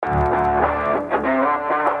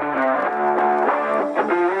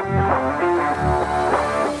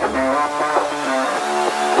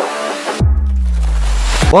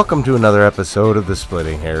Welcome to another episode of the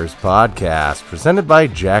Splitting Hairs podcast, presented by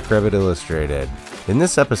Jackrabbit Illustrated. In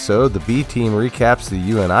this episode, the B team recaps the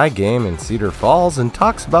UNI game in Cedar Falls and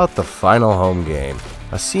talks about the final home game,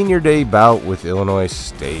 a senior day bout with Illinois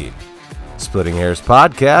State. Splitting Hairs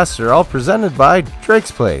podcasts are all presented by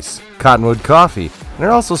Drake's Place, Cottonwood Coffee, and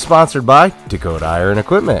are also sponsored by Dakota Iron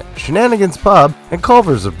Equipment, Shenanigans Pub, and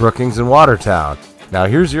Culver's of Brookings and Watertown. Now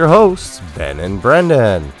here's your hosts, Ben and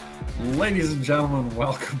Brendan. Ladies and gentlemen,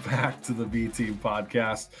 welcome back to the B Team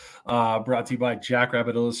podcast, brought to you by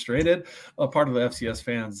Jackrabbit Illustrated, a part of the FCS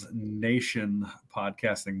Fans Nation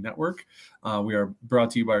podcasting network. We are brought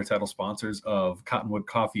to you by our title sponsors of Cottonwood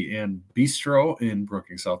Coffee and Bistro in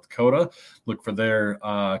Brookings, South Dakota. Look for their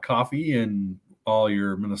coffee in all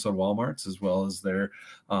your Minnesota Walmarts, as well as their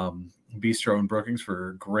Bistro in Brookings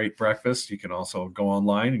for great breakfast. You can also go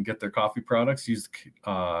online and get their coffee products. Use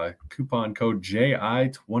the coupon code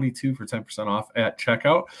JI22 for 10% off at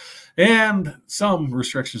checkout. And some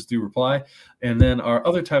restrictions do apply. And then our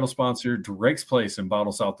other title sponsor, Drake's Place in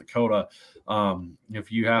Bottle, South Dakota.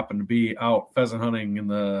 If you happen to be out pheasant hunting in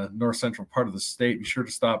the north central part of the state, be sure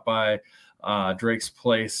to stop by Drake's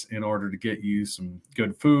Place in order to get you some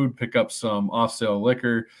good food, pick up some off-sale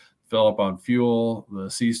liquor, fill up on fuel, the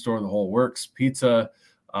C-store, the whole works, pizza.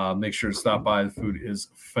 Make sure to stop by. The food is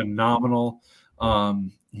phenomenal.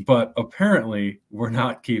 But apparently, we're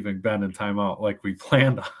not keeping Ben in timeout like we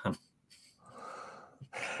planned on.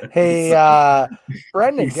 Hey,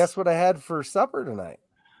 Brendan, guess what I had for supper tonight?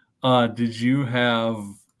 Did you have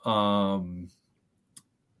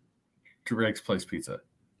Drake's Place pizza?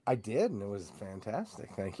 I did, and it was fantastic.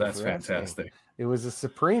 Thank you. That's fantastic. Asking. It was a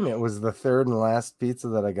Supreme. It was the third and last pizza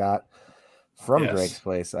that I got from Drake's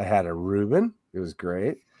Place. I had a Reuben. It was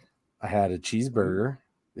great. I had a cheeseburger.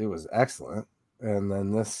 It was excellent. And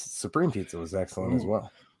then this Supreme pizza was excellent as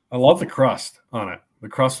well. I love the crust on it. The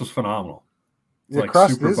crust was phenomenal. It's the like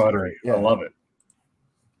crust super is buttery. Yeah. I love it.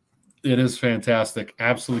 It is fantastic.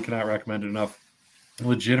 Absolutely cannot recommend it enough.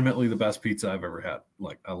 Legitimately the best pizza I've ever had.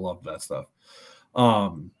 Like, I love that stuff.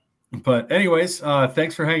 But anyways,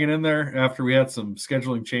 thanks for hanging in there after we had some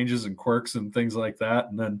scheduling changes and quirks and things like that.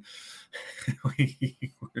 And then I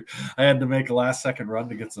had to make a last second run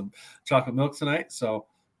to get some chocolate milk tonight. So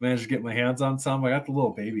managed to get my hands on some. I got the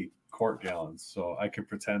little baby quart gallons, so I could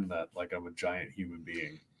pretend that like I'm a giant human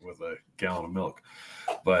being with a gallon of milk.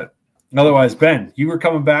 But otherwise, Ben, you were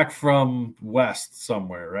coming back from west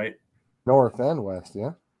somewhere, right? North and west,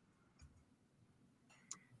 yeah.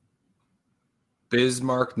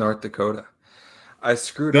 Bismarck, North Dakota. I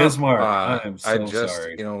screwed Bismarck. up. I am so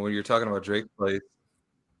sorry. You know, when you're talking about Drake's Place,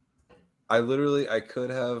 I could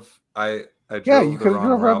have. I drove the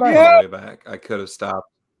wrong route on the way back. I could have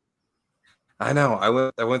stopped. I know.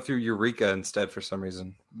 I went through Eureka instead for some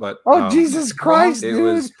reason. But Jesus Christ, it dude.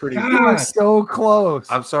 was pretty. You were so close.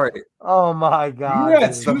 I'm sorry. Oh my God. You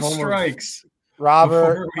had two strikes.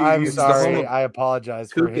 Robert, I'm sorry. I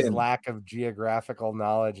apologize for his Toucan. lack of geographical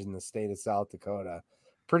knowledge in the state of South Dakota.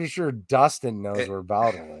 Pretty sure Dustin knows where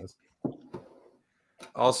Bowdle is.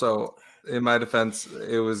 Also, in my defense,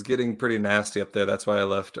 it was getting pretty nasty up there. That's why I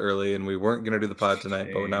left early, and we weren't going to do the pod tonight,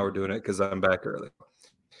 but now we're doing it because I'm back early.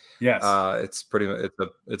 Yes. It's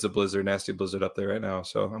a blizzard, nasty blizzard up there right now,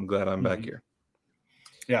 so I'm glad I'm back here.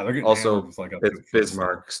 Yeah, they're getting also like it's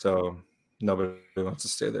Bismarck, so nobody wants to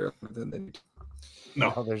stay there.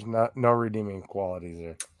 No, there's no redeeming qualities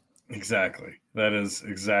there. Exactly. That is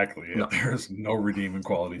exactly it. No. There's no redeeming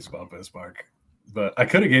qualities about Bismarck. But I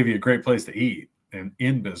could have gave you a great place to eat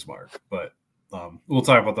in Bismarck, but we'll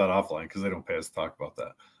talk about that offline because they don't pay us to talk about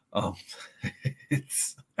that.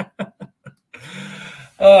 It's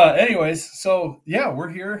anyways, so yeah, we're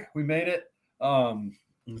here. We made it.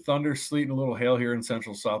 Thunder, sleet, and a little hail here in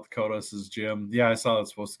central South Dakota. This is Jim. Yeah, I saw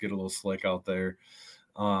it's supposed to get a little slick out there.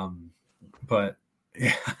 But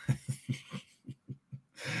yeah.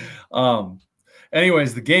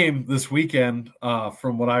 Anyways, the game this weekend,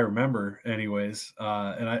 from what I remember anyways,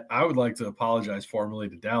 and I would like to apologize formally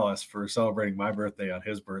to Dallas for celebrating my birthday on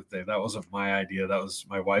his birthday. That wasn't my idea. That was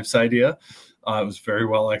my wife's idea. It was very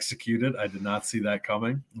well executed. I did not see that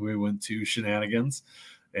coming. We went to Shenanigans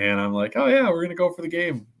and I'm like, oh yeah, we're going to go for the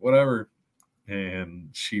game, whatever. And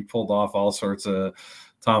she pulled off all sorts of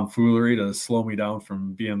tomfoolery to slow me down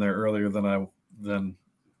from being there earlier than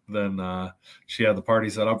she had the party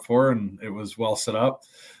set up for, and it was well set up.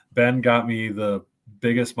 Ben got me the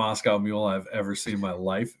biggest Moscow mule I've ever seen in my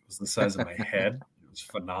life. It was the size of my head. It was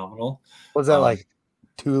phenomenal. Was that like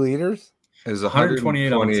 2 liters? It was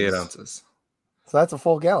 128 ounces. So that's a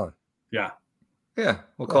full gallon. Yeah. Yeah,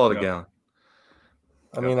 we'll call it a gallon.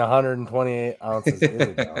 I mean, 128 ounces is a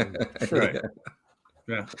gallon. Sure. Right.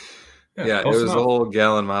 Yeah, it was a whole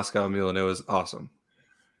gallon Moscow Mule, and it was awesome.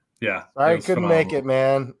 Yeah, I couldn't make it,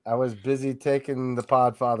 man. I was busy taking the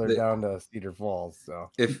Podfather down to Cedar Falls.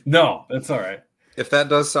 So no, that's all right. If that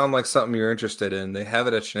does sound like something you're interested in, they have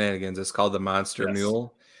it at Shenanigans. It's called the Monster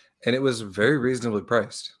Mule, and it was very reasonably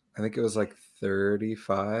priced. I think it was like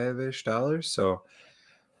 $35-ish. So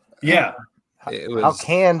yeah, it was. How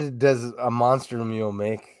canned does a Monster Mule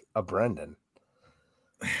make a Brendan?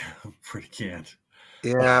 Pretty canned.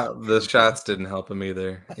 Yeah, the shots didn't help him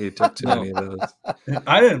either. He took too many of those.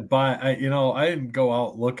 I didn't I didn't go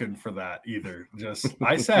out looking for that either.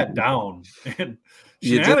 I sat down, and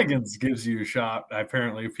Shenanigans gives you a shot.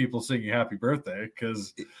 Apparently, people sing you happy birthday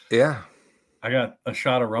because I got a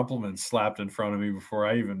shot of Rumpelman slapped in front of me before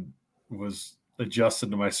I even was adjusted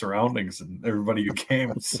to my surroundings and everybody who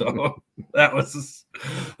came. So that was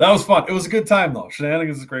fun. It was a good time though.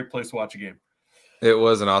 Shenanigans is a great place to watch a game. It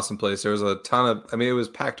was an awesome place. There was a ton of, it was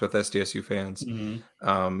packed with SDSU fans. And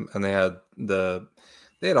they had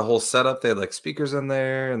a whole setup. They had like speakers in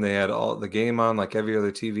there, and they had all the game on like every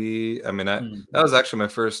other TV. That was actually my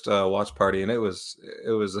first watch party, and it was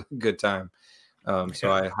a good time.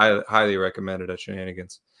 So I highly recommend it at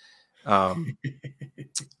Shenanigans.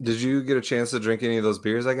 Did you get a chance to drink any of those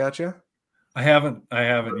beers I got you? I haven't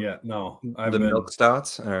yet. No, milk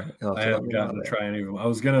stouts. All right, I haven't gotten to try any of them. I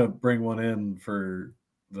was gonna bring one in for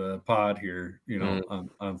the pod here,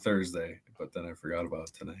 on Thursday, but then I forgot about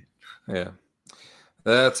it tonight. Yeah,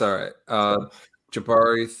 that's all right.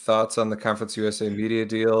 Jabari, thoughts on the Conference USA media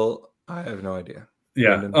deal? I have no idea.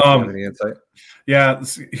 Yeah. Brendan, do you have any insight? Yeah.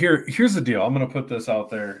 Here's the deal. I'm going to put this out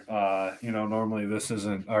there. Normally this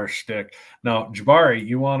isn't our shtick. Now, Jabari,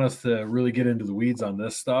 you want us to really get into the weeds on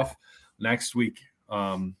this stuff next week?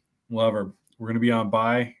 We're going to be on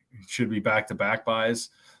bye. It should be back-to-back buys.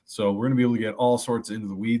 So we're going to be able to get all sorts into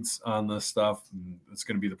the weeds on this stuff. And it's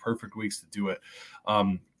going to be the perfect weeks to do it.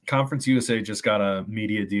 Conference USA just got a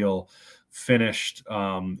media deal finished.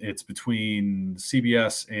 It's between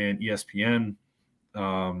CBS and ESPN.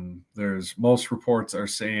 There's most reports are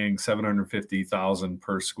saying $750,000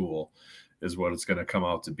 per school is what it's going to come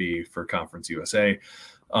out to be for Conference USA.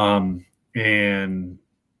 And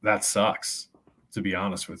that sucks, to be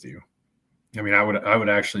honest with you. I mean, I would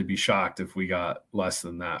actually be shocked if we got less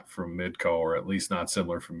than that from Midco, or at least not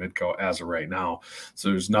similar from Midco as of right now. So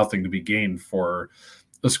there's nothing to be gained for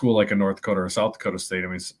a school like a North Dakota or South Dakota State. I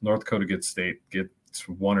mean, North Dakota gets $1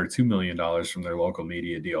 or $2 million from their local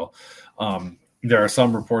media deal. There are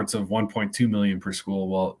some reports of $1.2 million per school.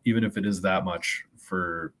 Well, even if it is that much,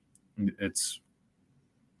 it's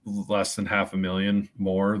less than $500,000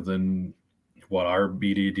 more than what our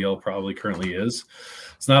media deal probably currently is.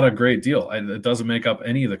 It's not a great deal. It doesn't make up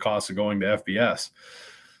any of the costs of going to FBS.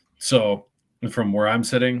 So from where I'm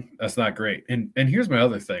sitting, that's not great. And here's my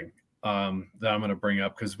other thing that I'm going to bring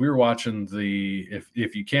up, because we were watching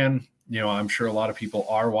if you can, I'm sure a lot of people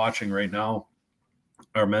are watching right now,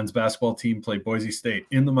 our men's basketball team play Boise State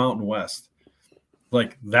in the Mountain West.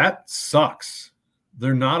 Like, that sucks.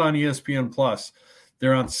 They're not on ESPN Plus.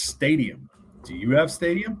 They're on Stadium. Do you have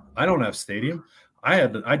Stadium? I don't have Stadium. I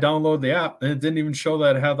downloaded the app, and it didn't even show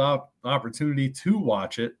that I had the opportunity to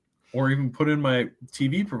watch it or even put in my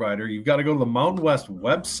TV provider. You've got to go to the Mountain West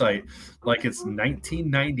website like it's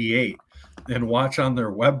 1998 and watch on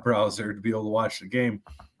their web browser to be able to watch the game,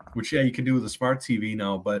 which, you can do with a smart TV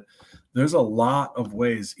now, but there's a lot of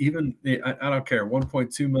ways. Even, I don't care,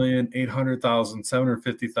 1.2 million, 800,000,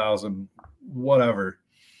 750,000, whatever.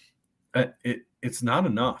 It's not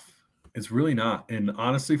enough. It's really not. And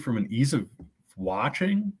honestly, from an ease of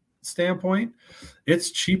watching standpoint,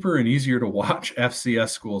 it's cheaper and easier to watch FCS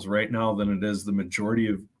schools right now than it is the majority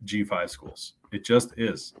of G5 schools. It just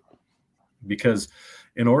is. Because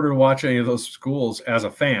in order to watch any of those schools as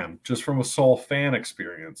a fan, just from a sole fan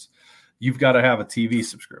experience, you've got to have a TV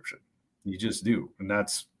subscription. You just do. And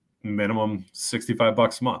that's minimum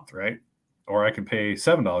 $65 a month, right? Or I can pay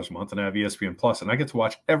 $7 a month and have ESPN Plus, and I get to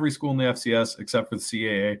watch every school in the FCS except for the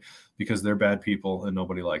CAA because they're bad people and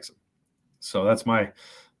nobody likes them. So that's my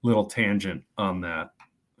little tangent on that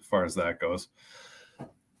as far as that goes.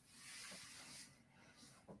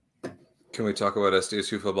 Can we talk about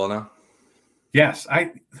SDSU football now? Yes.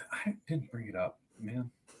 I didn't bring it up,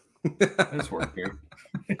 man. Nice work here.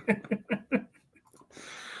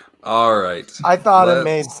 All right. I thought it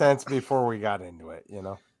made sense before we got into it,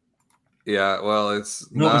 Yeah, well, it's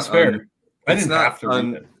fair. I didn't have to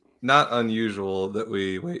read it. Not unusual that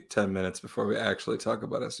we wait 10 minutes before we actually talk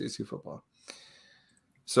about SDSU football.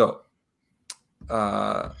 So,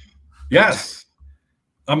 yes,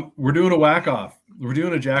 We're doing a whack off. We're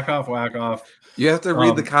doing a jack off whack off. You have to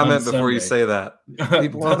read the comment before you say that.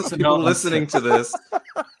 People listening to this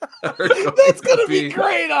that's going to be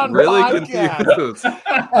great on really confused.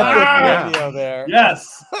 Video there.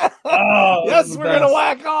 Yes. Oh, yes, we're going to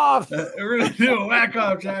whack off. We're going to do a whack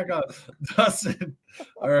off, jack off. Dustin,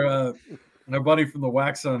 our buddy from the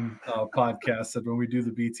Wax On podcast, said when we do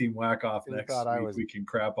the B Team whack off next week, we can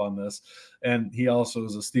crap on this. And he also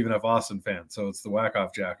is a Stephen F. Austin fan, so it's the whack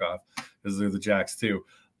off, jack off, because they're the Jacks too.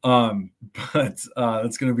 But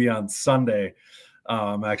it's going to be on Sunday.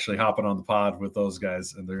 I'm actually hopping on the pod with those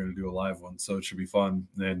guys, and they're going to do a live one, so it should be fun.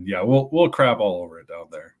 And yeah, we'll crap all over it down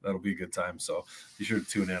there. That'll be a good time. So be sure to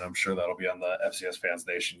tune in. I'm sure that'll be on the FCS Fans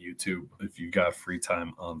Nation YouTube if you got free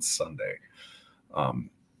time on Sunday.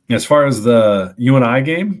 As far as the UNI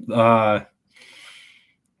game, I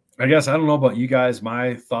guess I don't know about you guys.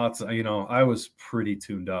 My thoughts, I was pretty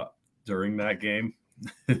tuned up during that game.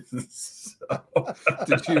 So.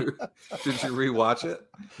 Did you rewatch it?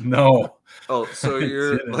 No. Oh, so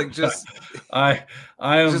you're like just I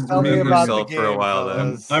am just remember yourself for a while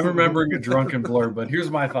then. I'm remembering a drunken blur, but here's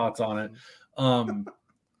my thoughts on it.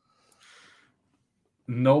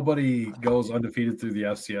 Nobody goes undefeated through the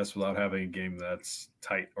FCS without having a game that's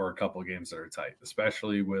tight or a couple of games that are tight,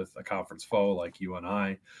 especially with a conference foe like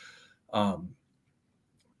UNI. The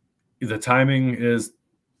timing is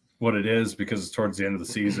what it is because it's towards the end of the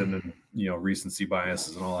season and, recency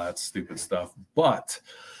biases and all that stupid stuff. But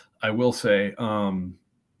I will say, in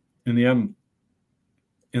the end,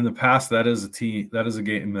 in the past, that is a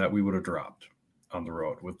game that we would have dropped on the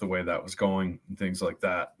road with the way that was going and things like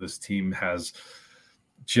that. This team has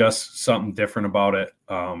just something different about it.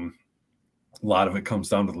 A lot of it comes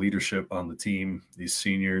down to leadership on the team. These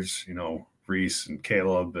seniors, Reese and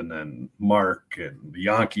Caleb, and then Mark and the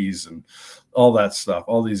Yankees and all that stuff.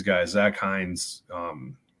 All these guys, Zach Hines,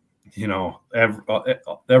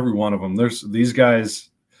 every one of them. These guys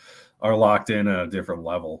are locked in at a different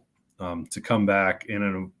level. To come back in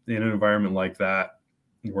an environment like that,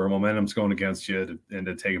 where momentum's going against you, and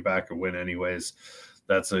to take it back and win anyways,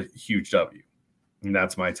 that's a huge W. And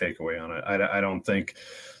that's my takeaway on it. I don't think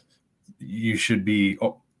we should be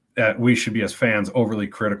as fans overly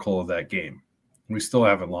critical of that game. We still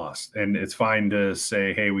haven't lost, and it's fine to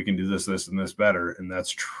say, hey, we can do this, and this better. And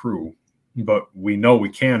that's true, but we know we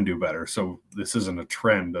can do better. So this isn't a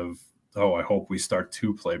trend of, I hope we start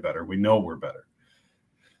to play better. We know we're better.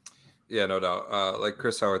 Yeah, no doubt. Like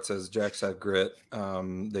Chris Howard says, Jacks have grit.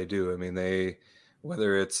 They do. I mean,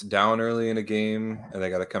 whether it's down early in a game and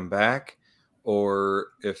they got to come back, or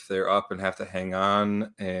if they're up and have to hang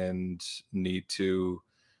on and need to,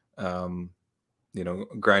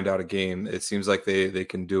 grind out a game, it seems like they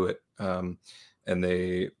can do it. And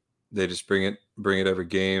they just bring it every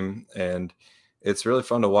game. And it's really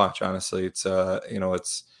fun to watch. Honestly, it's,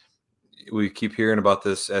 we keep hearing about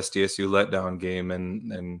this SDSU letdown game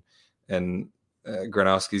and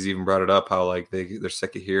Gronowski's even brought it up, how like they're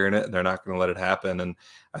sick of hearing it and they're not going to let it happen. And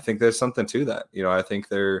I think there's something to that. I think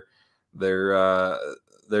they're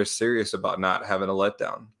serious about not having a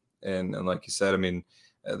letdown. And like you said, I mean,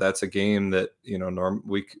 that's a game that,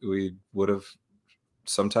 we would have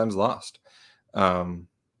sometimes lost.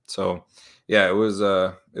 So yeah, it was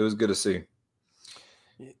good to see.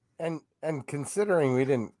 And considering we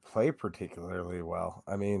didn't play particularly well,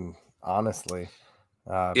 I mean, honestly,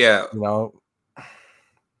 yeah,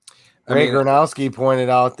 Ray Gronowski pointed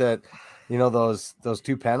out that, those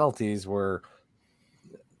two penalties were,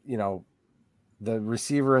 the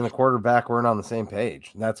receiver and the quarterback weren't on the same page.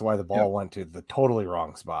 And that's why the ball went to the totally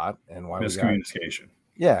wrong spot and why miscommunication.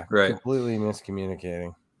 Right. Completely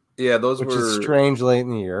miscommunicating. Yeah, which is strange late in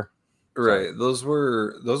the year. Right. Those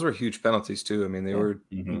were huge penalties too. I mean, they were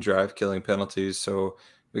drive killing penalties. So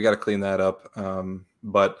we got to clean that up.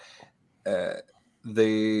 But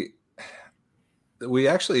we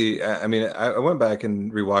actually, I went back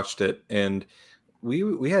and rewatched it, and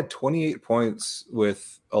we had 28 points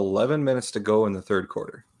with 11 minutes to go in the third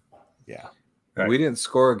quarter. Yeah. Right. We didn't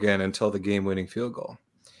score again until the game-winning field goal.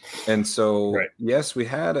 And so, yes, we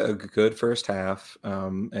had a good first half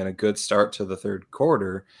and a good start to the third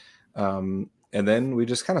quarter. And then we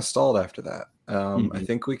just kind of stalled after that. I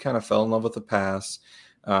think we kind of fell in love with the pass.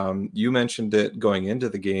 You mentioned it going into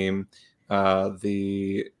the game,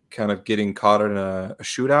 the kind of getting caught in a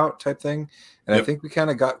shootout type thing. And I think we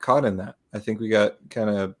kind of got caught in that. I think we got kind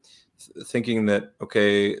of thinking that,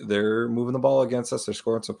 okay, they're moving the ball against us. They're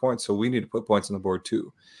scoring some points, so we need to put points on the board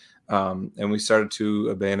too. And we started to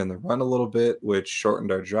abandon the run a little bit, which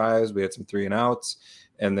shortened our drives. We had some 3-and-outs,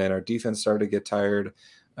 and then our defense started to get tired.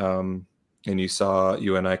 And you saw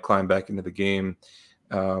UNI climb back into the game.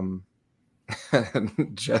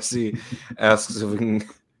 Jesse asks if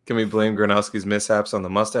can we blame Gronowski's mishaps on the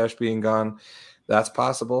mustache being gone? That's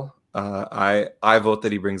possible. I vote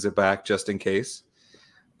that he brings it back just in case.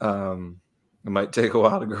 It might take a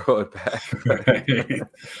while to grow it back. Right.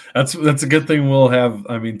 That's a good thing. We'll have,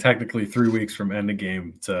 technically 3 weeks from end of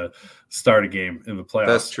game to start a game in the playoffs.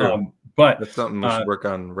 That's true. But that's something we should work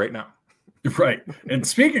on right now. Right. And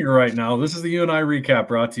speaking of right now, this is the UNI recap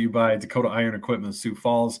brought to you by Dakota Iron Equipment, Sioux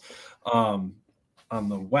Falls. On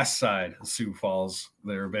the west side of Sioux Falls,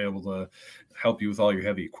 they're available to help you with all your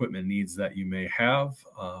heavy equipment needs that you may have.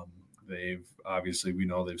 We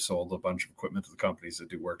know they've sold a bunch of equipment to the companies that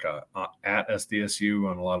do work at SDSU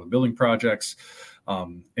on a lot of the building projects.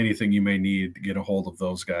 Anything you may need, get a hold of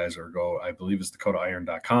those guys or go, I believe it's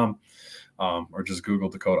DakotaIron.com, or just Google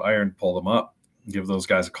Dakota Iron, pull them up, give those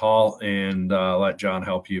guys a call, and let John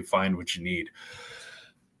help you find what you need.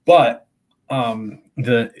 But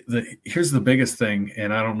here's the biggest thing,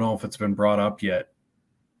 and I don't know if it's been brought up yet.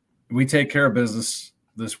 We take care of business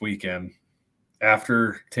this weekend.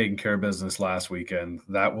 After taking care of business last weekend,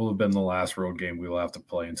 that will have been the last road game we will have to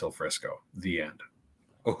play until Frisco. The end.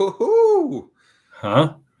 Ooh.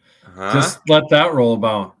 Huh? Just let that roll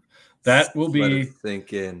about. That will be. Let it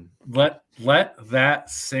sink in. Let that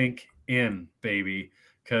sink in, baby,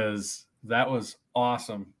 because that was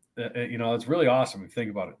awesome. It's really awesome if you think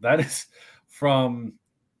about it. That is from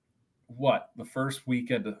the first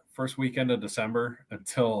weekend of December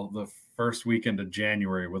until the first weekend of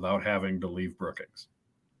January without having to leave Brookings.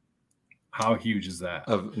 How huge is that?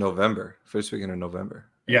 Of November, first weekend of November.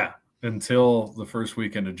 Yeah, until the first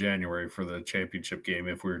weekend of January for the championship game,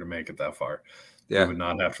 if we were to make it that far. Yeah, we would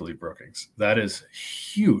not have to leave Brookings. That is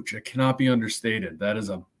huge. It cannot be understated. That is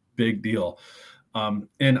a big deal.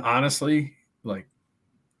 And honestly,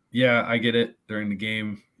 I get it. During the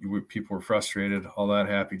game, people were frustrated, all that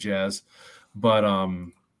happy jazz. But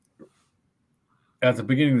at the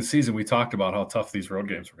beginning of the season, we talked about how tough these road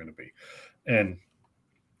games were going to be. And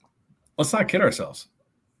let's not kid ourselves.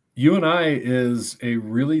 UNI is a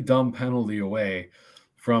really dumb penalty away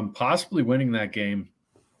from possibly winning that game.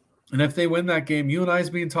 And if they win that game, UNI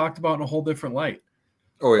is being talked about in a whole different light.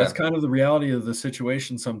 Oh, yeah. That's kind of the reality of the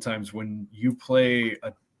situation sometimes when you play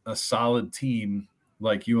a solid team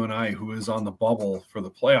like UNI, who is on the bubble for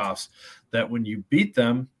the playoffs, that when you beat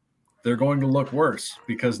them, they're going to look worse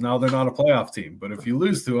because now they're not a playoff team. But if you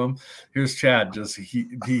lose to them, here's Chad. Just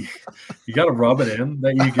you got to rub it in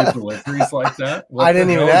that you get deliveries like that. I didn't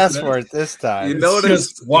even ask for it this time. You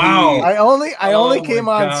noticed? Wow. I only came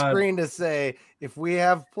on screen to say if we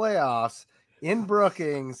have playoffs in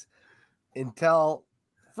Brookings until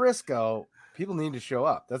Frisco, people need to show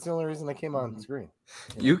up. That's the only reason I came on screen.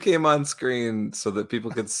 You came on screen so that people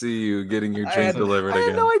could see you getting your drink delivered again. I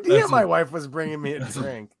had no idea my wife was bringing me a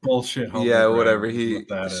drink. Bullshit. Yeah, whatever.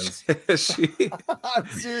 That is. I'm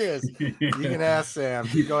serious. You can ask Sam.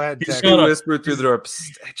 Go ahead. She whispered through the door,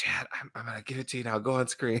 Chad, I'm going to give it to you now. Go on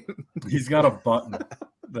screen. He's got a button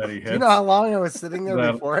that he hits. Do you know how long I was sitting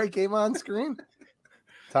there before I came on screen?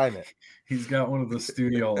 Time it. He's got one of the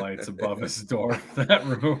studio lights above his door in that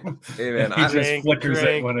room. Hey, man, he just flickers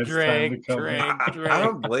it when it's time to come in. I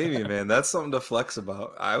don't blame you, man. That's something to flex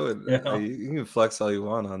about. I would. Yeah. You can flex all you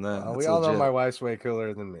want on that. We all know my wife's way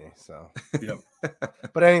cooler than me. So, yep.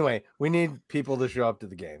 But anyway, we need people to show up to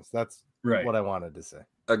the games. That's right. What I wanted to say.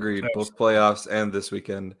 Agreed. Both playoffs and this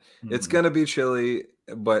weekend. Mm-hmm. It's going to be chilly,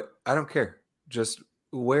 but I don't care. Just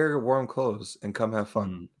wear warm clothes and come have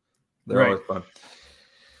fun. Mm-hmm. They're always fun.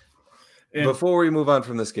 And before we move on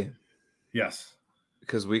from this game, yes,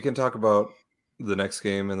 because we can talk about the next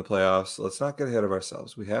game in the playoffs. Let's not get ahead of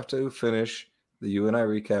ourselves. We have to finish the UNI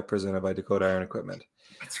recap presented by Dakota Iron Equipment.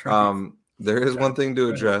 That's right. There is one thing to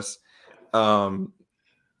address. So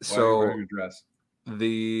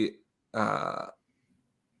the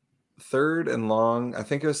third and long, I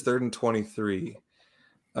think it was 3rd and 23.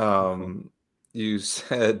 You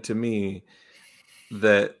said to me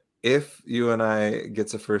that if UNI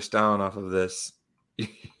gets a first down off of this,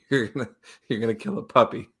 you're gonna kill a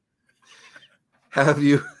puppy. Have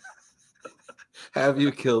you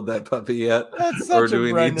killed that puppy yet? That's such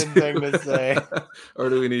a Brendan thing to say. Or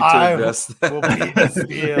do we need to address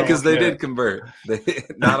that? Because they did convert. They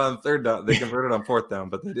not on 3rd down. They converted on 4th down,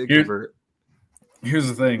 but they did convert. Here's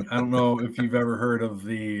the thing. I don't know if you've ever heard of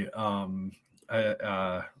the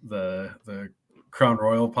Crown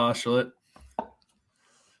Royal postulate.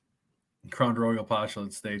 Crown Royal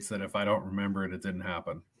postulate states that if I don't remember it, it didn't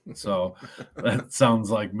happen. So that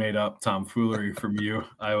sounds like made up tomfoolery from you.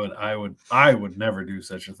 I would never do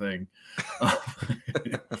such a thing.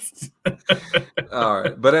 All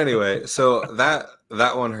right. But anyway, so that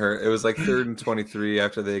That one hurt. It was like 3rd and 23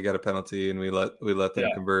 after they got a penalty, and we let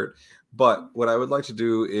them convert. But what I would like to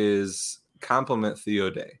do is compliment Theo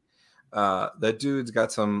Day. That dude's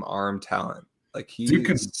got some arm talent. Like he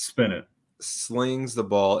can spin it, slings the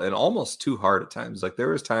ball, and almost too hard at times. Like there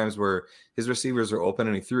was times where his receivers were open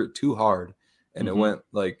and he threw it too hard, and it went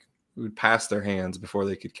like past their hands before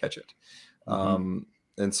they could catch it.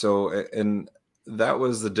 And so that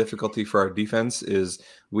was the difficulty for our defense is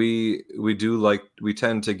we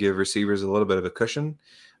tend to give receivers a little bit of a cushion.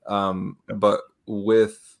 But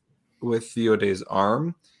with Theo Day's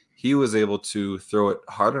arm, he was able to throw it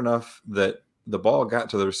hard enough that the ball got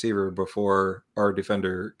to the receiver before our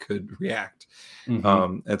defender could react.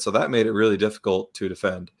 And so that made it really difficult to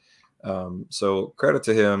defend. So credit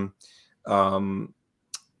to him.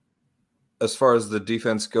 As far as the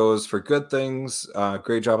defense goes for good things,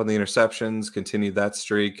 great job on the interceptions, continued that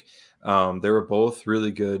streak. They were both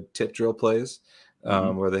really good tip drill plays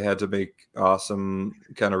where they had to make awesome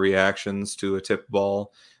kind of reactions to a tip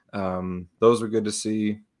ball. Those were good to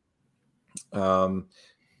see.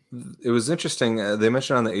 It was interesting. They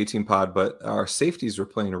mentioned on the 18 pod, but our safeties were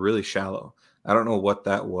playing really shallow. I don't know what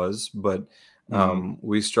that was, but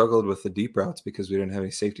we struggled with the deep routes because we didn't have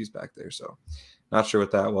any safeties back there. So not sure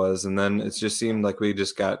what that was. And then it just seemed like we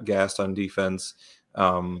just got gassed on defense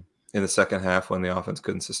in the second half when the offense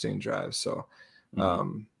couldn't sustain drives. So,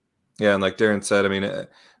 and like Darren said, I mean,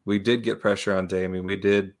 we did get pressure on Day. I mean,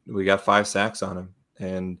 we got 5 sacks on him.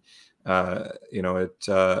 And,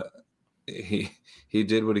 he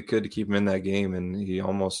did what he could to keep him in that game, and he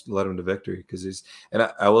almost led him to victory because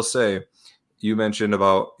I will say, you mentioned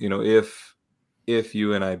about, if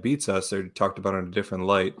UNI beats us, or talked about it in a different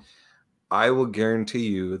light, I will guarantee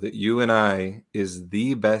you that UNI is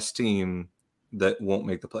the best team that won't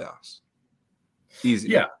make the playoffs. Easy.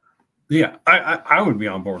 Yeah. I would be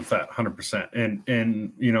on board with that 100%.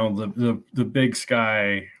 And the Big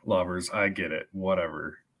Sky lovers, I get it.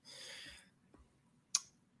 Whatever.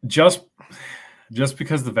 Just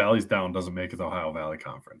because the Valley's down doesn't make it the Ohio Valley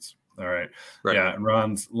Conference. All right. Yeah,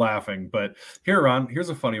 Ron's laughing. But here, Ron, here's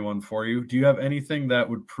a funny one for you. Do you have anything that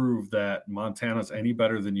would prove that Montana's any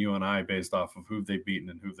better than UNI based off of who they've beaten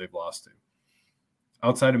and who they've lost to?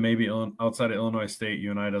 Outside of Illinois State,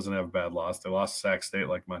 UNI doesn't have a bad loss. They lost to Sac State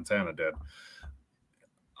like Montana did.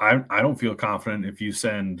 I don't feel confident if you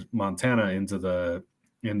send Montana into the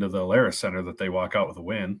Alaris Center that they walk out with a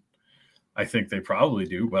win. I think they probably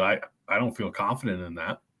do, but I don't feel confident in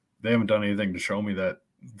that. They haven't done anything to show me that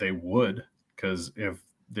they would, because if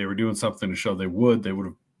they were doing something to show they would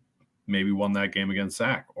have maybe won that game against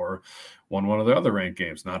Sac or won one of their other ranked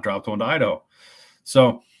games, not dropped one to Idaho.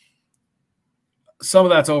 So some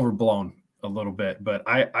of that's overblown a little bit, but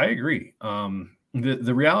I agree.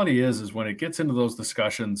 The reality is when it gets into those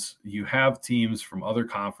discussions, you have teams from other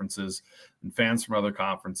conferences and fans from other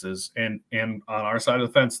conferences and on our side of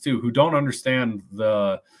the fence too, who don't understand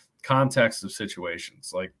the context of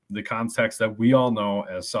situations, like the context that we all know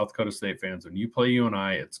as South Dakota State fans. When you play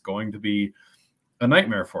UNI, it's going to be a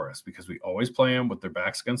nightmare for us because we always play them with their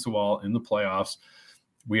backs against the wall in the playoffs.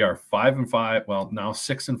 We are 5-5, well, now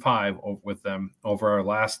 6-5 with them over our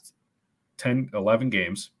last 11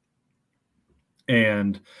 games.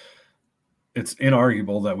 And it's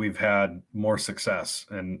inarguable that we've had more success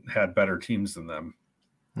and had better teams than them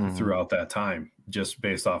throughout that time, just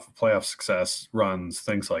based off of playoff success, runs,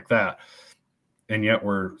 things like that. And yet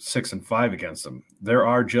we're 6-5 against them. There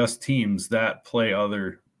are just teams that play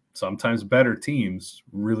other, sometimes better teams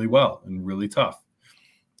really well and really tough,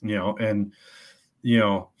 and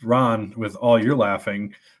Ron, with all your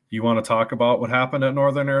laughing, you want to talk about what happened at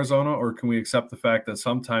Northern Arizona, or can we accept the fact that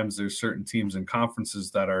sometimes there's certain teams and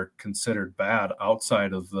conferences that are considered bad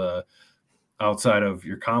outside of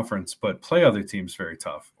your conference, but play other teams very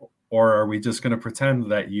tough? Or are we just going to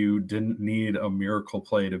pretend that you didn't need a miracle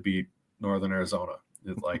play to beat Northern Arizona?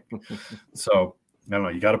 So I don't know.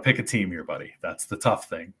 You got to pick a team here, buddy. That's the tough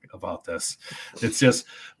thing about this. It's just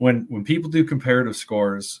when people do comparative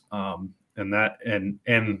scores, and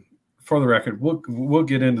for the record, we'll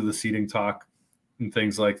get into the seeding talk and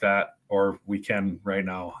things like that, or we can right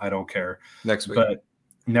now. I don't care. Next week. But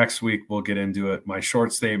next week we'll get into it. My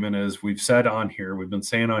short statement is we've been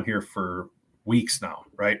saying on here for weeks now,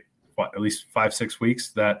 right? At least 5-6 weeks,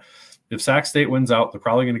 that if Sac State wins out, they're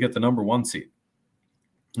probably going to get the number 1 seed.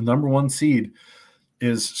 The number 1 seed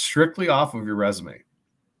is strictly off of your resume.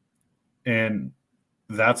 And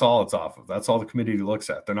that's all it's off of. That's all the committee looks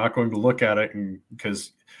at. They're not going to look at it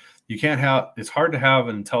because it's hard to have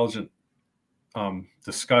an intelligent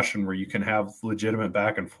discussion where you can have legitimate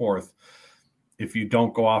back and forth if you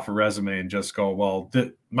don't go off a resume and just go, well,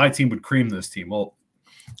 my team would cream this team. Well,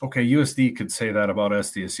 okay, USD could say that about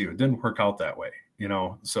SDSU. It didn't work out that way,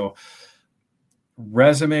 So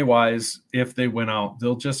resume wise, if they win out,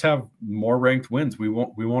 they'll just have more ranked wins. We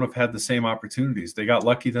won't have had the same opportunities. They got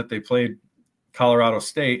lucky that they played Colorado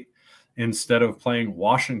State instead of playing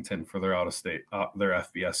Washington for their their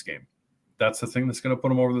FBS game. That's the thing that's going to put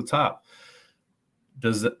them over the top.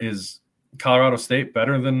 Is Colorado State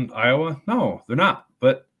better than Iowa? No, they're not.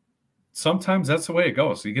 But sometimes that's the way it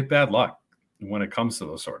goes. You get bad luck when it comes to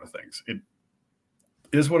those sort of things. It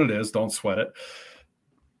is what it is. Don't sweat it.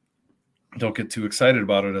 Don't get too excited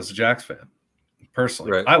about it as a Jacks fan.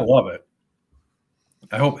 Personally, right. I love it.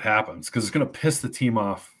 I hope it happens because it's going to piss the team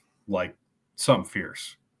off like something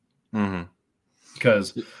fierce. Mm-hmm.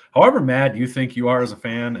 Because however mad you think you are as a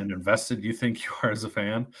fan and invested you think you are as a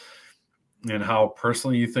fan, and how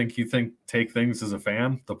personally you think take things as a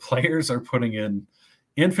fan, the players are putting in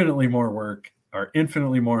infinitely more work, are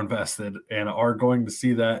infinitely more invested, and are going to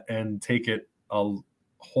see that and take it a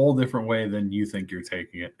whole different way than you think you're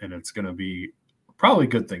taking it. And it's going to be probably a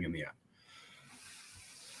good thing in the end.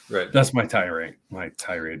 Right. That's my tirade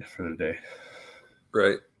for the day.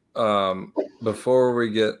 Right. Before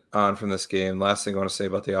we get on from this game, last thing I want to say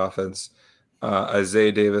about the offense,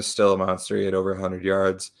 Isaiah Davis still a monster. He had over 100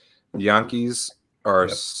 yards. The Yankees are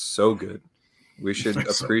so good. We should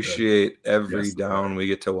appreciate every down we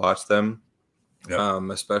get to watch them. Yep.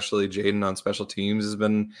 Especially Jaden on special teams has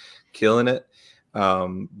been killing it.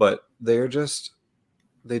 But they just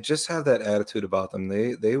have that attitude about them.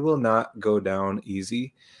 They will not go down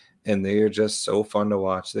easy, and they are just so fun to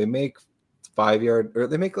watch. They make 5-yard, or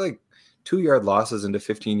they make like 2-yard losses into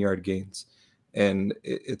 15-yard gains, and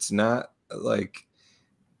it's not like,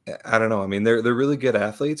 I don't know. I mean, they're really good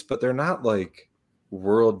athletes, but they're not like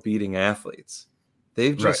world-beating athletes.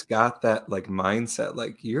 They've just got that like mindset,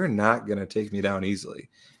 like you're not gonna take me down easily,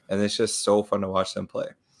 and it's just so fun to watch them play.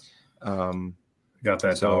 Got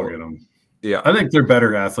that dog in them. Yeah, I think they're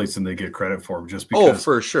better athletes than they get credit for, just because.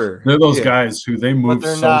 For sure, they're those guys who they move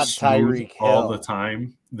so smooth all the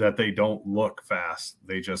time that they don't look fast.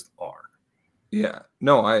 They just are. Yeah,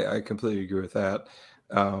 no, I completely agree with that.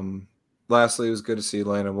 Lastly, it was good to see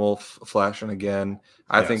Landon Wolf flashing again.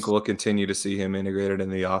 I think we'll continue to see him integrated in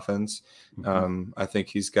the offense. Mm-hmm. I think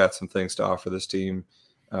he's got some things to offer this team.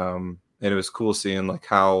 And it was cool seeing like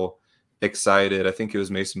how excited, I think it was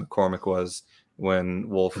Mason McCormick was when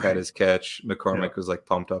Wolf had his catch. McCormick was like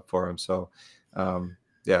pumped up for him. So,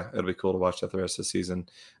 it'll be cool to watch that the rest of the season.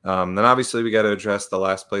 Then obviously we got to address the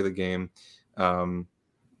last play of the game.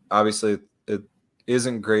 Obviously it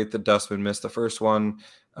isn't great that Dustman missed the first one.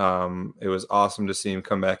 It was awesome to see him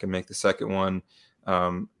come back and make the second one.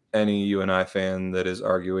 Any UNI fan that is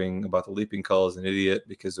arguing about the leaping call is an idiot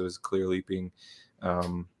because it was clear leaping.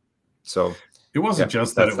 So it wasn't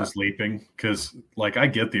just that it was leaping, because like I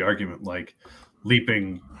get the argument like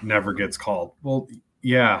leaping never gets called. Well,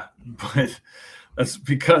 yeah, but that's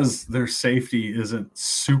because their safety isn't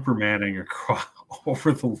supermaning across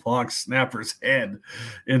over the long snapper's head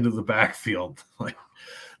into the backfield. Like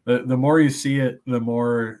the more you see it, the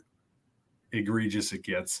more egregious it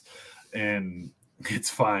gets, and it's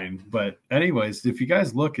fine. But anyways, if you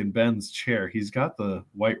guys look in Ben's chair, he's got the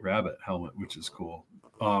White Rabbit helmet, which is cool.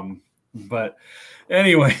 But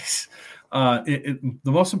anyways, the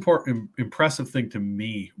most impressive thing to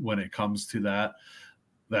me when it comes to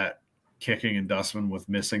that kicking and Dustman with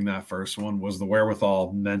missing that first one was the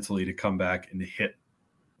wherewithal mentally to come back and hit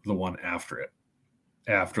the one after it,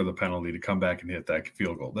 after the penalty, to come back and hit that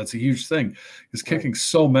field goal. That's a huge thing, because kicking's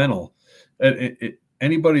so mental.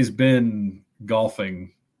 Anybody's been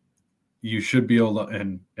golfing, you should be able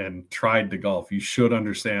to, and tried to golf, you should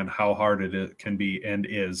understand how hard it can be and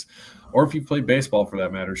is. Or if you play baseball for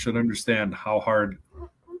that matter, should understand how hard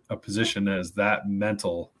a position as that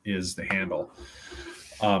mental is to handle.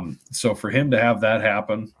 So for him to have that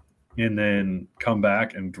happen and then come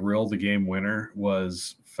back and drill the game winner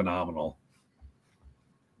was phenomenal.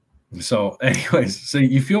 So anyways, so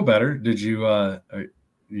you feel better. Did you, what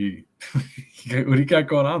do you got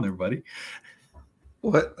going on there, buddy?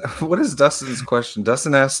 What is Dustin's question?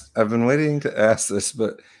 Dustin asked, I've been waiting to ask this,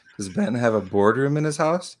 but does Ben have a boardroom in his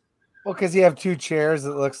house? Well, because you have two chairs,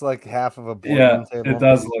 it looks like half of a boardroom table. It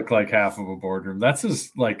does look like half of a boardroom. That's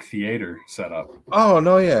his like theater setup. Oh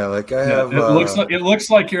no, yeah, like I have. It looks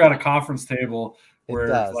like you're at a conference table where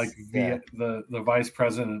the vice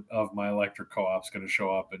president of my electric co-op is going to show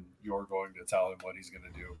up and you're going to tell him what he's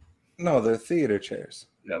going to do. No, they're theater chairs.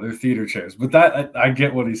 Yeah, they're theater chairs. But that I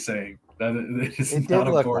get what he's saying. That it's not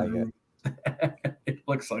a boardroom. Like it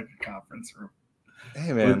looks like a conference room.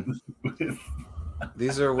 Hey man.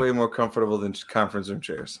 These are way more comfortable than conference room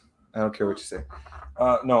chairs. I don't care what you say.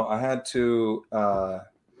 No, I had to.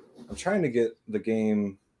 I'm trying to get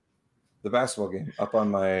the basketball game, up on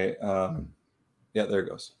my. Yeah, there it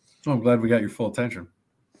goes. Oh, I'm glad we got your full attention.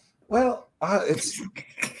 Well, it's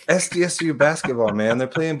SDSU basketball, man.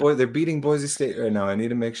 They're beating Boise State right now. I need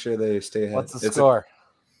to make sure they stay ahead. What's the score?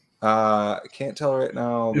 I can't tell right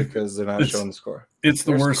now because they're not showing the score. It's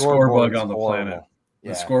the worst score bug on the planet.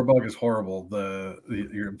 Yeah. The score bug is horrible.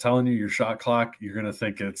 I'm telling you, your shot clock, you're going to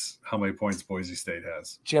think it's how many points Boise State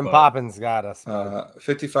has. Jim Poppins got us.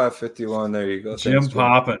 55-51. There you go. Jim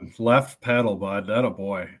Poppin, left pedal, bud. That a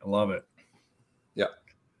boy. I love it. Yeah.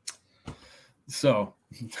 So,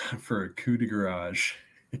 for a coup de garage.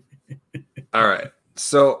 All right.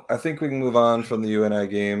 So, I think we can move on from the UNI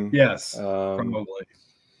game. Yes,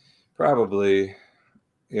 probably.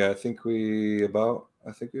 Yeah, I think we about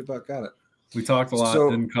got it. We talked a lot,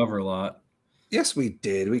 didn't cover a lot. Yes, we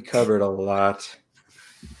did. We covered a lot.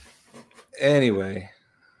 Anyway,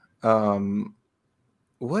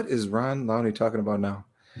 what is Ron Lowney talking about now?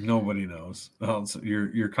 Nobody knows. Oh, it's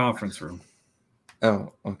your conference room.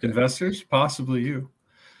 Oh, okay. Investors? Possibly you.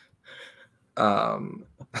 I'm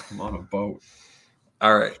on a boat.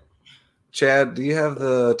 All right. Chad, do you have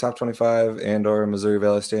the top 25 and or Missouri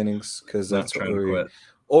Valley standings? Because that's what we quit.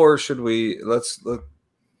 Or should we let's look.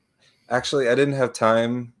 Actually, I didn't have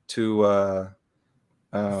time to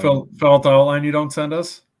fill out the outline you don't send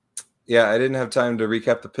us. Yeah, I didn't have time to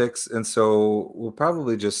recap the picks, and so we'll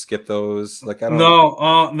probably just skip those. Like I don't. No.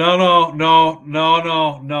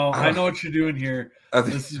 I know what you're doing here.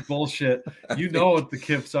 This is bullshit. You know what the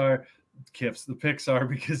the picks are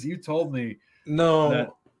because you told me. No, that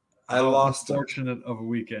I lost. Fortunate of a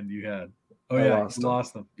weekend you had. Oh yeah, you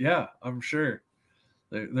lost them. Yeah, I'm sure.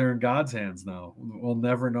 They're in God's hands now. We'll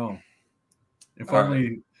never know. If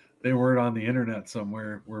only they were on the internet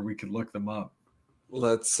somewhere where we could look them up.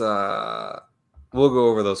 Let's we'll go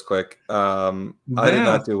over those quick. I did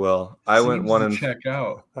not do well. I went 1 and check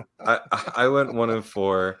out. I went 1 and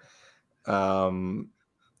 4.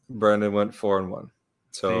 Brendan went 4 and 1.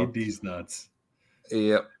 So fade these nuts.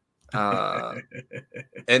 Yep.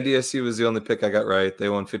 NDSU was the only pick I got right. They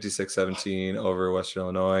won 56-17 over Western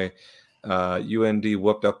Illinois. UND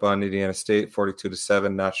whooped up on Indiana State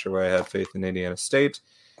 42-7. Not sure why I had faith in Indiana State.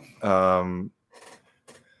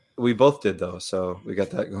 We both did though, so we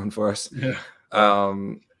got that going for us. Yeah.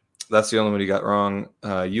 That's the only one you got wrong.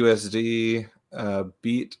 USD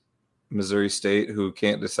beat Missouri State, who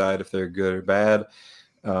can't decide if they're good or bad.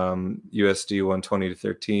 USD won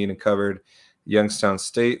 20-13 and covered. Youngstown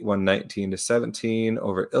State won 19-17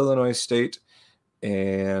 over Illinois State,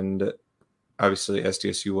 and obviously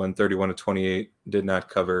SDSU won 31-28. Did not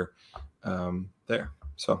cover there.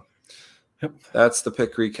 So that's the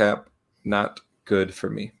pick recap. Not good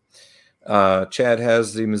for me. Chad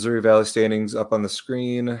has the Missouri Valley standings up on the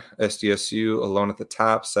screen. SDSU alone at the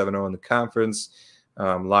top, 7-0 in the conference.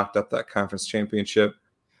 Locked up that conference championship.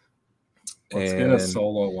 Let's get a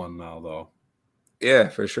solo one now, though. Yeah,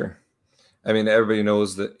 for sure. I mean, everybody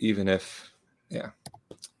knows that even if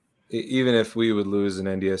we would lose and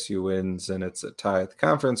NDSU wins and it's a tie at the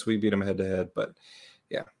conference, we beat them head to head. But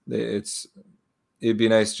yeah, it'd be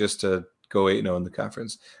nice just to go 8-0 in the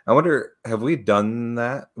conference. I wonder, have we done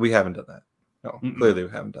that? We haven't done that. No, clearly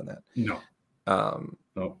we haven't done that. No.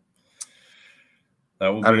 No. That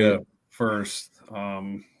will be the first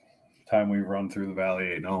time we run through the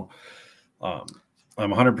Valley 8-0. I'm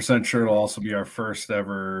 100% sure it'll also be our first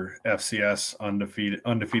ever FCS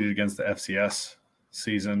undefeated against the FCS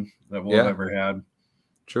season that we'll have ever had.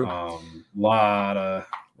 True. Lot of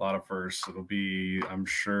firsts. It'll be, I'm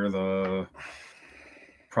sure,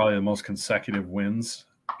 probably the most consecutive wins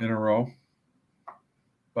in a row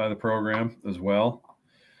by the program as well.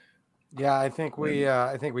 Yeah, I think we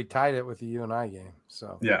tied it with the UNI game.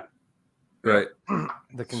 So yeah, right.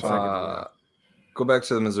 The consecutive. Go back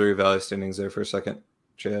to the Missouri Valley standings there for a second,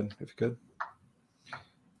 Chad, if you could.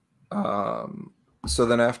 So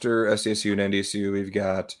then after SDSU and NDSU, we've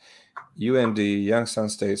got UND, Youngstown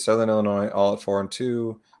State, Southern Illinois, all at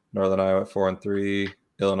 4-2, Northern Iowa at 4-3,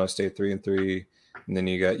 Illinois State 3-3, and then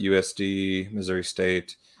you got USD, Missouri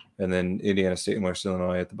State, and then Indiana State and Western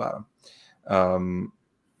Illinois at the bottom.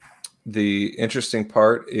 The interesting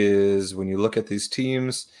part is when you look at these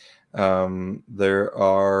teams, there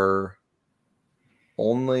are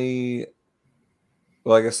only,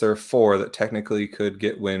 well, I guess there are 4 that technically could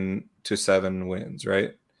get 7 wins,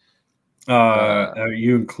 right? Are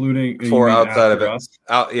you including 4 outside of it?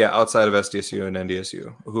 Outside of SDSU and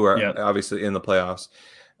NDSU, who are obviously in the playoffs.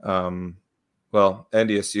 Well,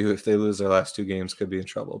 NDSU, if they lose their last 2 games, could be in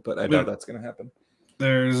trouble, but I doubt that's going to happen.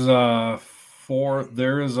 There's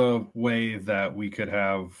there is a way that we could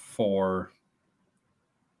have 4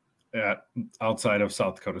 outside of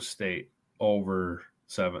South Dakota State over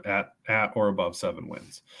 7 at or above 7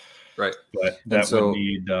 wins. Right. But that would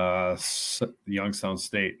need Youngstown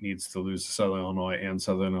State needs to lose to Southern Illinois, and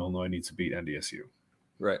Southern Illinois needs to beat NDSU.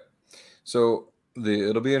 Right. So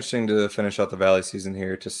it'll be interesting to finish out the Valley season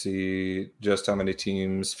here to see just how many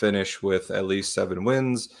teams finish with at least 7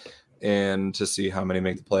 wins and to see how many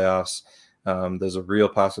make the playoffs. There's a real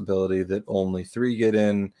possibility that only 3 get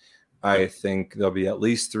in. I think there'll be at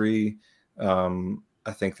least 3.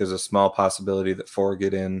 I think there's a small possibility that 4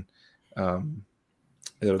 get in.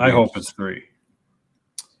 I hope it's 3.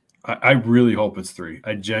 I really hope it's 3.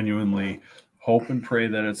 I genuinely hope and pray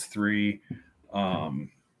that it's 3,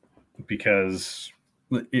 because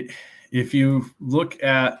if you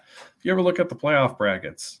ever look at the playoff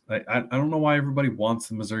brackets, I don't know why everybody wants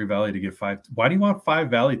the Missouri Valley to get 5. Why do you want 5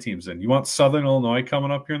 Valley teams in? You want Southern Illinois coming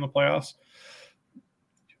up here in the playoffs?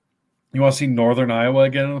 You want to see Northern Iowa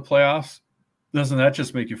again in the playoffs? Doesn't that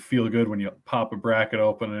just make you feel good when you pop a bracket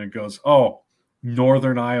open and it goes, oh,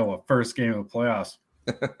 Northern Iowa, first game of the playoffs?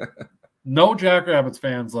 No Jackrabbits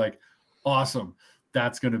fans like, awesome,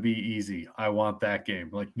 that's going to be easy. I want that game.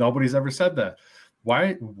 Like, nobody's ever said that.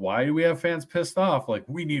 Why do we have fans pissed off? Like,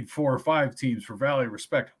 we need 4 or 5 teams for Valley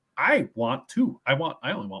respect. I want 2. I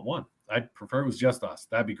only want 1. I'd prefer it was just us.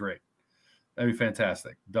 That'd be great. That'd be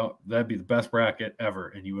fantastic. That'd be the best bracket ever,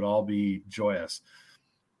 and you would all be joyous.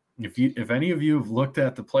 If any of you have looked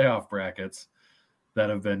at the playoff brackets that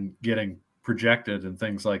have been getting projected and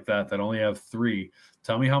things like that only have 3,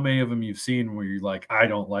 tell me how many of them you've seen where you're like, I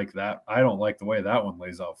don't like that. I don't like the way that one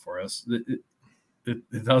lays out for us.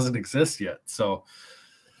 It doesn't exist yet. So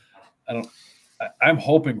I'm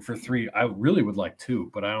hoping for 3. I really would like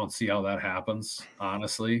 2, but I don't see how that happens.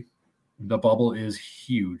 Honestly, the bubble is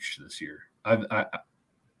huge this year. I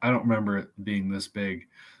don't remember it being this big,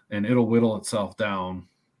 and it'll whittle itself down,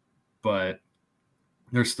 but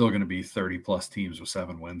there's still going to be 30 plus teams with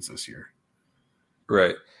 7 wins this year.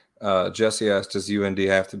 Right. Jesse asked, does UND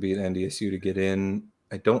have to beat NDSU to get in?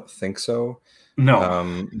 I don't think so.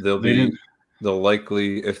 No. They'll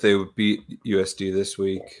likely, if they beat USD this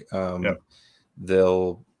week,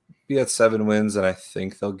 they'll be at 7 wins, and I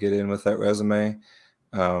think they'll get in with that resume.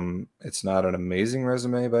 It's not an amazing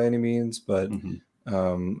resume by any means, but a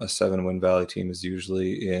 7-win Valley team is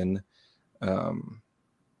usually in.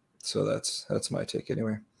 So that's my take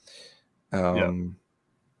anyway.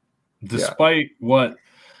 Despite what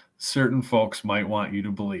certain folks might want you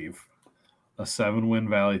to believe, a 7-win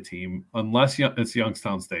Valley team, unless it's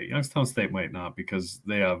Youngstown State. Youngstown State might not, because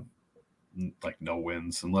they have like no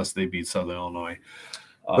wins unless they beat Southern Illinois.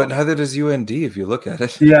 But neither does UND if you look at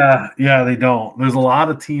it. Yeah, they don't. There's a lot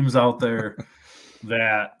of teams out there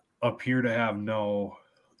that appear to have no,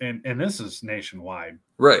 and this is nationwide.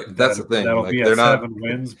 Right, that's the thing. That'll be at 7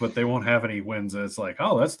 wins, but they won't have any wins. It's like,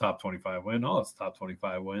 oh, that's top 25 win. Oh, it's top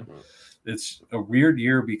 25 win. It's a weird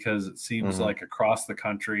year because it seems like across the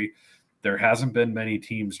country, there hasn't been many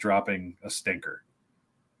teams dropping a stinker.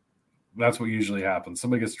 That's what usually happens.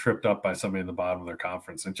 Somebody gets tripped up by somebody in the bottom of their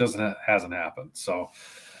conference. It just hasn't happened. So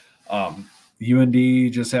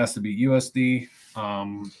UND just has to beat USD.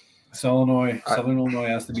 Southern Illinois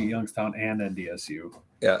has to beat Youngstown and NDSU.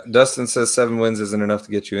 Yeah, Dustin says 7 wins isn't enough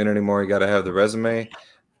to get you in anymore. You got to have the resume.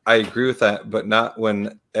 I agree with that, but not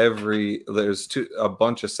when there's a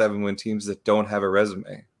bunch of 7-win teams that don't have a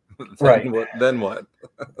resume. Then what?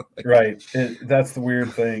 Right. That's the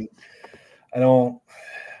weird thing.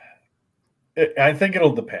 I think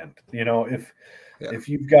it'll depend. If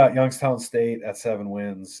you've got Youngstown State at 7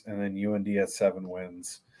 wins and then UND at 7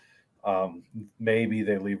 wins, maybe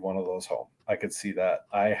they leave one of those home. I could see that.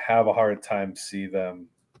 I have a hard time seeing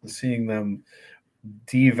them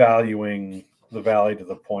devaluing the Valley to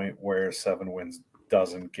the point where 7 wins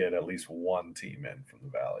doesn't get at least one team in from the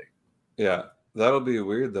Valley. Yeah, that'll be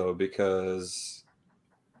weird though, because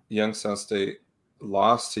Youngstown State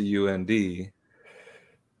lost to UND.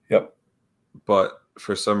 Yep. But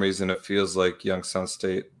for some reason, it feels like Youngstown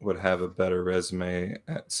State would have a better resume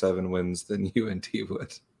at 7 wins than UND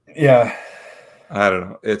would. Yeah. I don't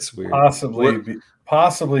know. It's weird.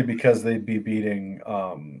 Possibly because they'd be beating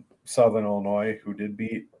Southern Illinois, who did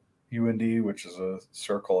beat UND, which is a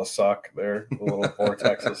circle of suck there, a little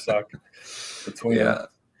vortex of suck between them.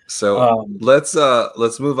 So let's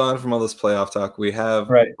move on from all this playoff talk. We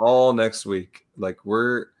have all next week.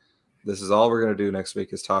 This is all we're going to do next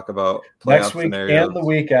week is talk about playoff next week scenarios. And the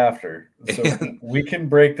week after. So we can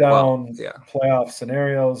break down playoff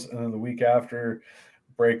scenarios, and then the week after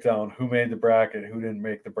break down who made the bracket, who didn't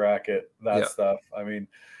make the bracket, that stuff. I mean,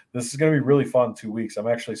 this is going to be really fun 2 weeks. I'm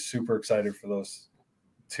actually super excited for those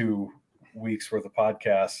 2 weeks worth of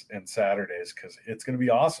podcasts and Saturdays because it's going to be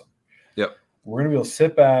awesome. Yep. We're going to be able to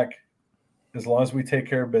sit back as long as we take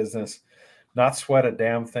care of business, not sweat a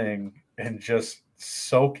damn thing, and just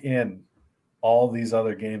soak in all these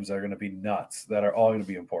other games that are going to be nuts, that are all going to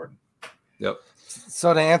be important. Yep.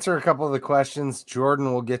 So to answer a couple of the questions,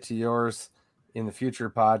 Jordan will get to yours in the future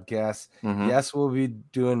podcasts. Mm-hmm. Yes, we'll be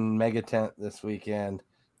doing Mega Tent this weekend.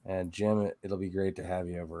 And Jim, it'll be great to have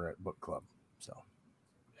you over at Book Club. So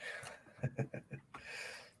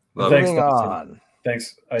moving on.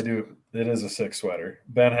 Thanks. I do. It is a sick sweater.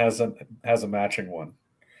 Ben has a matching one.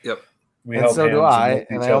 Yep. We held so hands do I,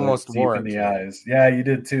 and I almost wore in it the eyes. Yeah, you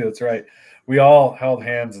did too. That's right. We all held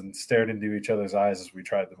hands and stared into each other's eyes as we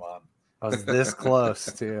tried them on. I was this close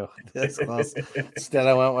too. This close. Instead,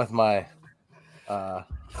 I went with my. I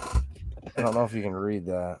don't know if you can read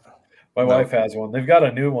that. My wife has one. They've got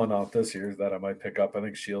a new one out this year that I might pick up. I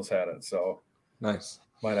think Shields had it, so nice.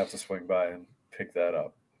 Might have to swing by and pick that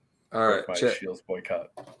up. All right, my Shields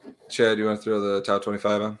boycott. Chad, you want to throw the top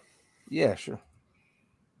 25 on? Yeah, sure.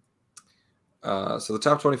 So the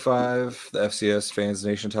top 25, the FCS Fans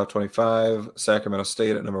Nation top 25, Sacramento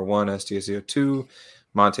State at number 1, SDSU 2,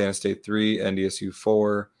 Montana State 3, NDSU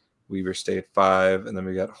 4, Weber State 5, and then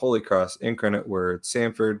we got Holy Cross, Incarnate Word,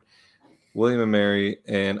 Samford, William & Mary,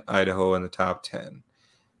 and Idaho in the top 10.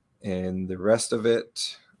 And the rest of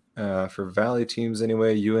it, for Valley teams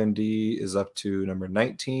anyway, UND is up to number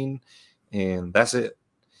 19, and that's it.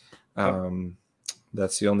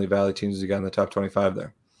 That's the only Valley teams we got in the top 25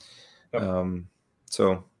 there.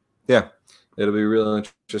 So yeah, it'll be really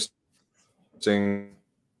interesting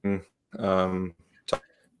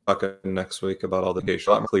talking next week about all the cases.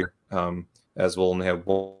 A lot more clear, as we'll only have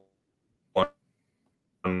one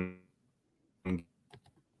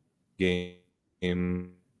game.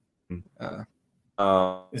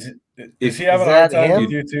 Is he having a hard time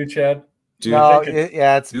with you too, Chad? No,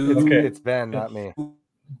 it's Ben, not me.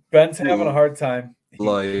 Ben's having a hard time. He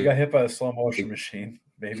Like, got hit by a slow motion machine.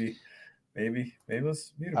 Maybe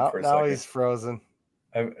let's mute him for a second. Now he's frozen.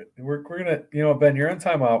 We're gonna, Ben, you're on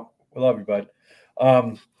timeout. We love you, bud.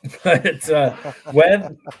 But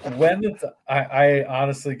I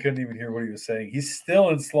honestly couldn't even hear what he was saying. He's still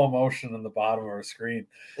in slow motion on the bottom of our screen.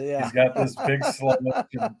 Yeah. He's got this big slow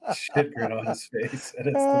motion shit grin on his face, and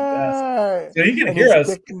it's the best. So he can hear us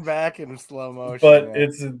kicking back in slow motion, but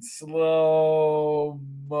it's in slow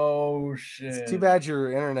motion. It's too bad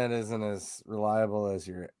your internet isn't as reliable as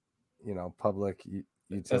your, public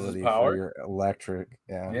utility for your electric.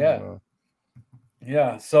 Yeah.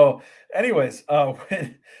 Yeah. So, anyways,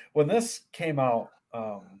 when this came out,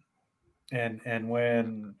 and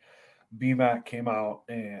when BMAC came out,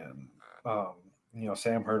 and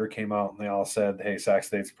Sam Herder came out, and they all said, "Hey, Sac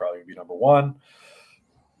State's probably gonna be number 1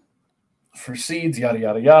 for seeds." Yada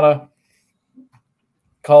yada yada.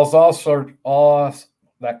 Caused all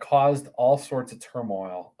sorts of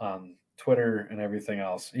turmoil on Twitter and everything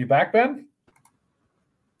else. Are you back, Ben?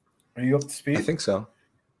 Are you up to speed? I think so.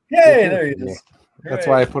 Yay! There he is. That's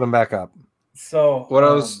why I put him back up. So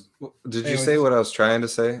did you say what I was trying to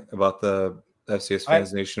say about the FCS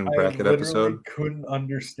Fans Nation bracket episode? I couldn't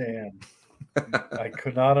understand. I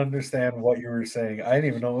could not understand what you were saying. I didn't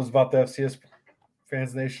even know it was about the FCS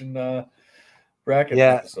Fans Nation bracket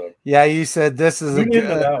episode. Yeah, you said this is a good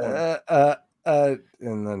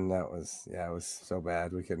and then that was it was so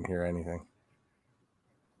bad we couldn't hear anything.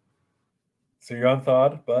 So you're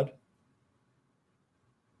unthawed, bud?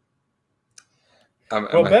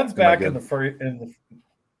 Ben's back in the first.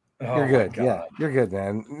 You're good. Yeah, you're good,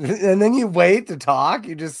 man. And then you wait to talk.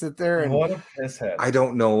 You just sit there and what a pisshead. I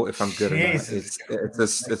don't know if I'm good or not.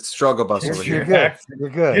 It's struggle bus over here. You're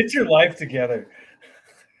good. Get your life together.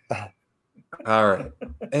 All right.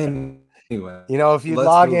 Anyway, if you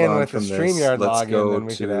log in with the StreamYard login, then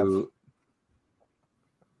we could have.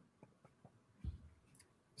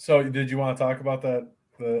 So, did you want to talk about the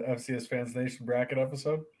FCS Fans Nation bracket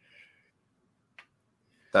episode?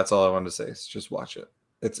 That's all I wanted to say. Is just watch it.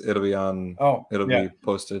 It'll be on. It'll be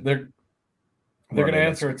posted. They're going to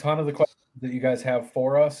answer a ton of the questions that you guys have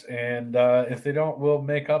for us, and if they don't, we'll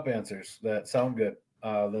make up answers that sound good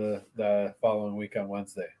the following week on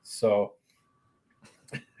Wednesday. So,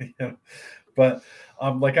 but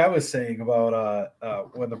like I was saying about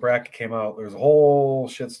when the bracket came out, there was a whole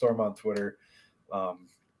shitstorm on Twitter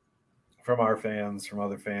from our fans, from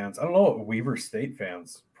other fans. I don't know what Weber State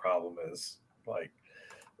fans' problem is. Like,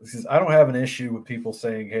 I don't have an issue with people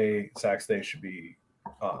saying, "Hey, Sac State should be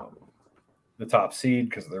the top seed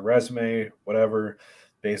because of their resume, whatever,"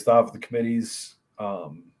 based off of the committee's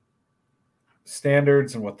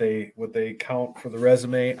standards and what they count for the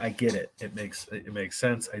resume. I get it. It makes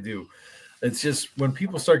sense. I do. It's just when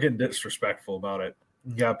people start getting disrespectful about it,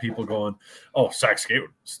 you got people going, "Oh, Sac State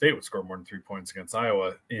would score more than 3 points against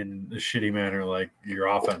Iowa in a shitty manner. Like your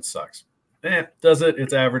offense sucks." Does it?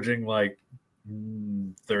 It's averaging like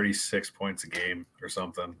 36 points a game or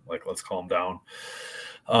something. Like, let's calm down.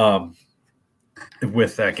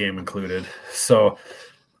 With that game included, so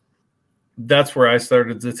that's where I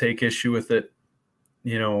started to take issue with it.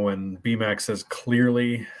 When BMAC says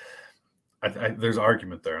clearly. There's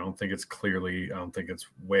argument there. I don't think it's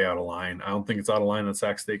way out of line. I don't think it's out of line that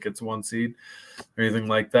Sac State gets 1 seed or anything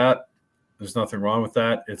like that. There's nothing wrong with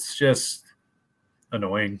that. It's just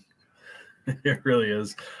annoying. It really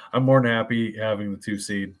is. I'm more than happy having the 2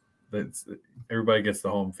 seed. Everybody gets the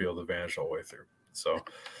home field advantage all the way through. So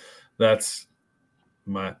that's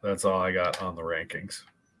all I got on the rankings.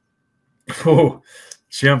 Oh,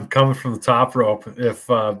 Jim, coming from the top rope. If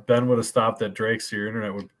Ben would have stopped at Drake's, your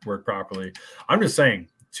internet would work properly. I'm just saying,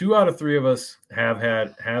 2 out of 3 of us have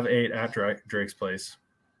ate at Drake's place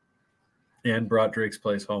and brought Drake's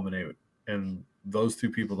place home and ate. And those 2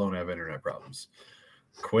 people don't have internet problems.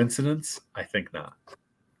 Coincidence? I think not.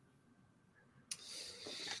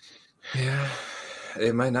 Yeah,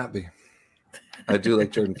 it might not be. I do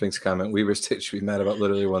like Jordan Fink's comment. Weber State should be mad about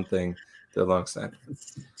literally one thing. They're long snapping.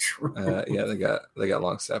 Yeah, they got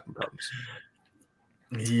long snapping problems.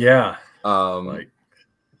 Yeah.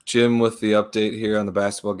 Jim with the update here on the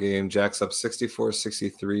basketball game. Jack's up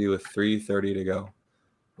 64-63 with 3:30 to go.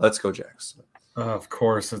 Let's go, Jacks. Of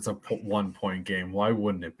course, it's a 1-point game. Why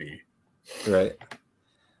wouldn't it be? Right.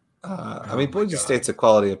 Boise State's a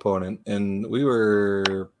quality opponent, and we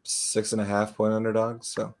were 6.5-point underdogs.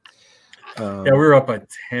 So, we were up by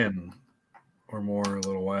 10. Or more, a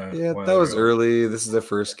little while. Yeah, that was early. This is their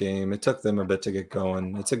first game. It took them a bit to get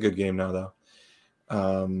going. It's a good game now, though.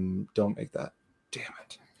 Don't make that. Damn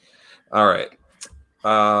it. All right.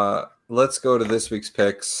 Let's go to this week's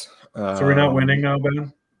picks. So we're not winning now,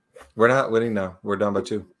 Ben? We're not winning now. We're down by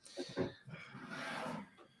 2.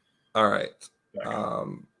 All right.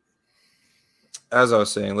 As I was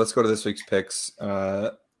saying, let's go to this week's picks.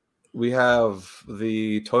 We have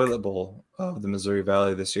the Toilet Bowl of the Missouri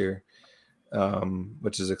Valley this year.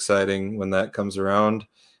 Which is exciting when that comes around.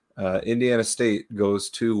 Indiana State goes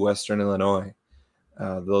to Western Illinois.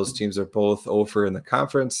 Those teams are both over in the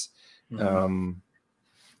conference.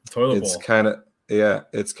 It's kind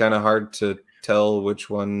of hard to tell which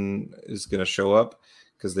one is going to show up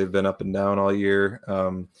because they've been up and down all year.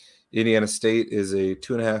 Indiana State is a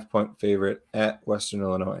 2.5-point favorite at Western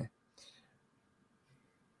Illinois.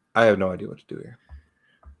 I have no idea what to do here.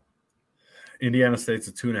 Indiana State's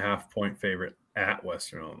a 2.5-point favorite at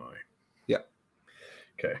Western Illinois. Yeah.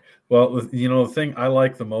 Okay. Well, the thing I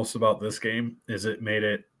like the most about this game is it made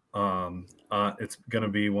it. It's going to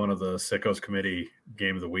be one of the Sickos Committee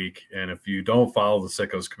game of the week, and if you don't follow the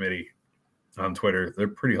Sickos Committee on Twitter, they're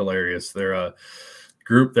pretty hilarious. They're a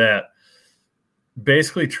group that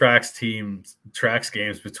basically tracks games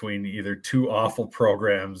between either 2 awful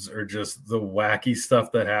programs or just the wacky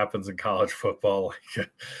stuff that happens in college football,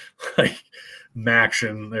 like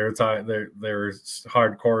Maction. They were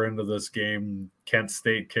hardcore into this game. Kent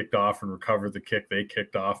State kicked off and recovered the kick they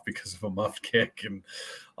kicked off because of a muffed kick and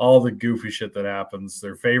all the goofy shit that happens.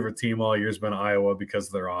 Their favorite team all year has been Iowa because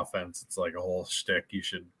of their offense. It's like a whole shtick.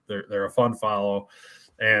 They're a fun follow,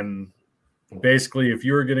 and basically, if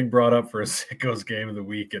you were getting brought up for a Sickos game of the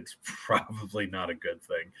week, it's probably not a good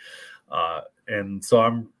thing. And so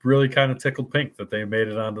I'm really kind of tickled pink that they made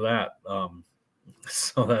it onto that.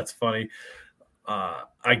 So that's funny.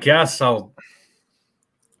 I guess I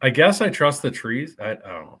trust the Trees. I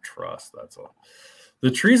don't trust. That's all.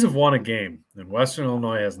 The Trees have won a game, and Western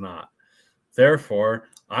Illinois has not. Therefore,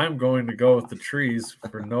 I'm going to go with the Trees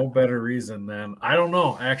for no better reason than, I don't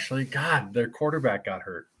know, actually, God, their quarterback got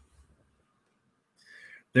hurt.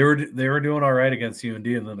 They were doing all right against UND,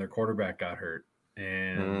 and then their quarterback got hurt.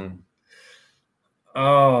 And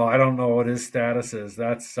I don't know what his status is.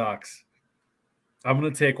 That sucks. I'm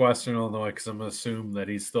going to take Western Illinois because I'm going to assume that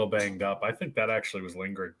he's still banged up. I think that actually was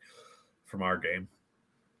lingering from our game.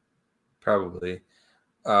 Probably.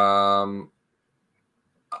 I'm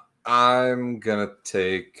going to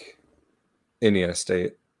take Indiana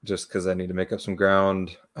State just because I need to make up some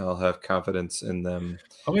ground. I'll have confidence in them.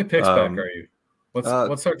 How many picks back are you?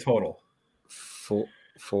 What's our total?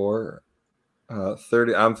 4.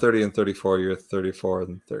 30. I'm 30 and 34. You're 34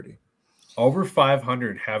 and 30. Over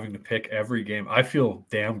 500 having to pick every game. I feel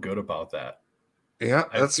damn good about that. Yeah,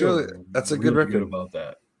 that's a good record. Good about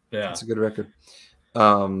that. Yeah, that's a good record.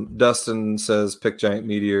 Dustin says pick Giant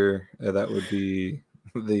Meteor. That would be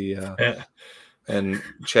the and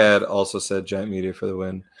Chad also said Giant Meteor for the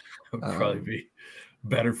win. Would probably be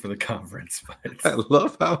better for the conference. But I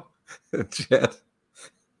love how Chad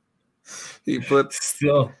he puts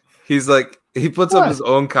he puts up his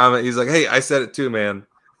own comment. He's like, "Hey, I said it too, man."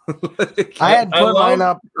 I had put mine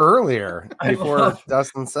up earlier before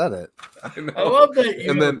Dustin said it. I love that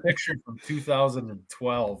you have a picture from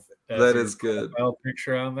 2012. That is good.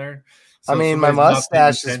 Picture on there. So I mean, my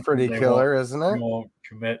mustache is pretty killer, isn't it? They won't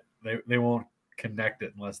commit. They won't connect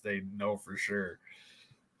it unless they know for sure.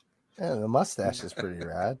 Yeah, the mustache is pretty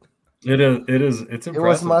rad. It is. It's impressive. It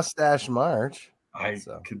was Mustache March. I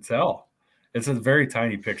could tell. It's a very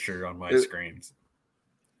tiny picture on my screens.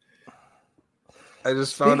 I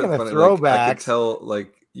just found it funny. Throwbacks, I could tell,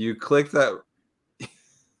 like, you click that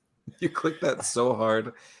so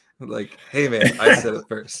hard. Like, hey man, I said it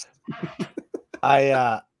first.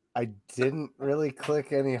 I didn't really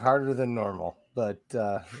click any harder than normal, but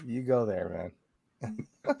you go there, man.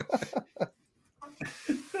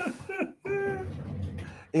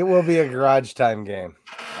 It will be a garage time game.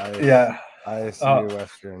 ISU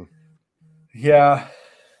Western. Yeah.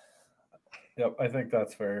 Yep, I think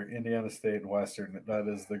that's fair. Indiana State and Western, that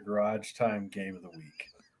is the garage time game of the week.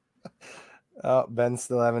 Oh, Ben's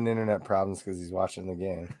still having internet problems because he's watching the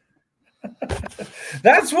game.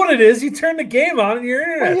 That's what it is. You turn the game on and your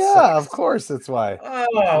internet. Well, yeah, of course that's why.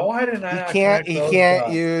 Oh, why didn't I? He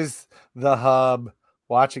can't use the hub,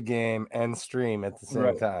 watch a game, and stream at the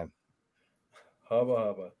same time.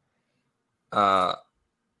 Hubba.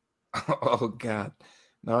 Oh God.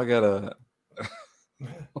 Now I gotta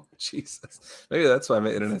oh, Jesus. Maybe that's why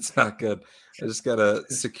my internet's not good. I just got a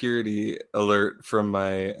security alert from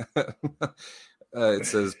my it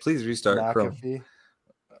says please restart Chrome.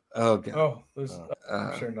 Oh God. Oh,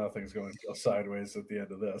 I'm sure nothing's going to go sideways at the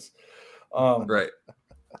end of this. Right.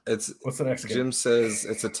 What's the next game? Jim says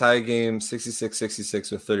it's a tie game,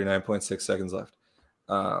 66-66 with 39.6 seconds left.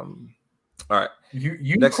 All right.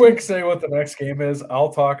 You quick say what the next game is.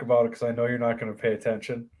 I'll talk about it because I know you're not going to pay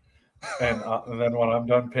attention. And then when I'm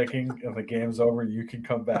done picking and the game's over, you can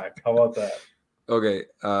come back. How about that? Okay.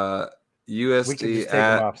 USD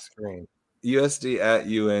at off screen. USD at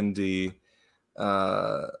UND.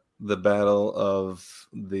 The battle of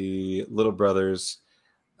the little brothers.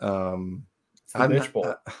 Bitch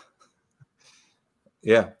Bowl.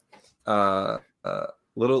 Yeah.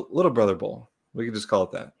 Little brother bowl. We could just call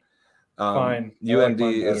it that. Fine. UND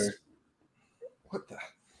is what the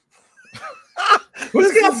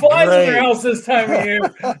who's got flies in their house this time of year?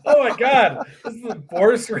 Oh my God. This is the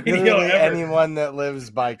worst radio ever. Anyone that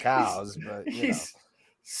lives by cows, but he's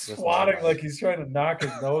swatting like he's trying to knock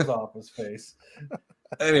his nose off his face.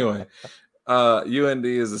 Anyway, UND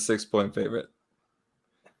is a 6-point favorite.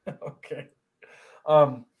 Okay.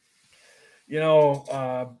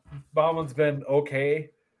 Bauman's been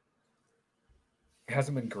okay.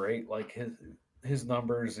 Hasn't been great. Like his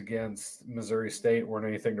numbers against Missouri State weren't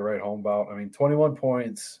anything to write home about. I mean, 21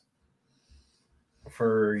 points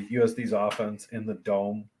for USD's offense in the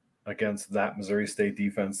dome against that Missouri State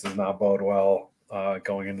defense does not bode well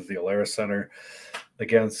going into the Alerus Center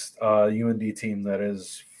against a UND team that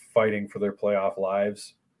is fighting for their playoff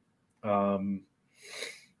lives.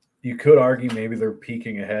 You could argue maybe they're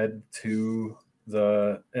peeking ahead to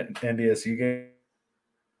the NDSU game.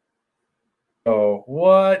 Oh,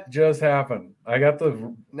 what just happened? I got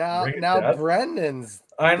the now Brendan's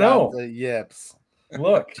I know the yips.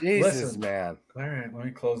 Look, Jesus, listen. man. All right, let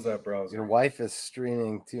me close that browser. Your wife is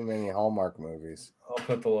streaming too many Hallmark movies. I'll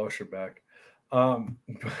put the lotion back.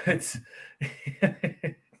 But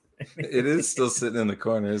it is still sitting in the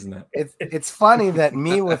corner, isn't it? It's funny that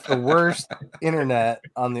me with the worst internet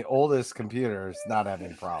on the oldest computer is not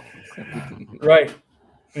having problems. Right.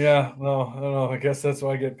 Yeah, no, I don't know. I guess that's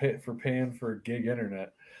why I get paid for paying for gig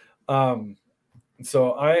internet.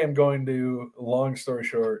 So I am going to, long story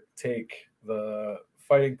short, take the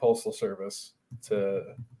Fighting Postal Service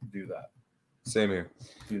to do that. Same here.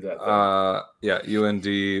 Do that. Yeah, UND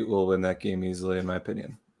will win that game easily, in my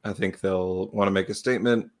opinion. I think they'll want to make a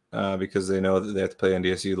statement because they know that they have to play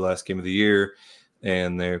NDSU the last game of the year,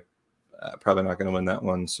 and they're probably not going to win that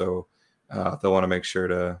one. So they'll want to make sure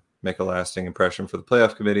to make a lasting impression for the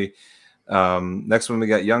playoff committee. Next one, we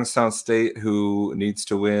got Youngstown State, who needs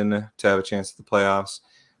to win to have a chance at the playoffs.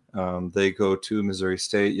 They go to Missouri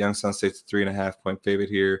State. Youngstown State's a 3.5-point favorite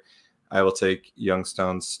here. I will take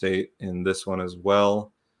Youngstown State in this one as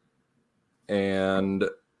well. And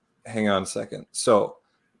hang on a second. So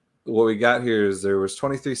what we got here is there was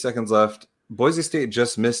 23 seconds left. Boise State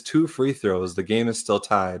just missed 2 free throws. The game is still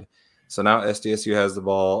tied. So now SDSU has the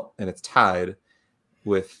ball, and it's tied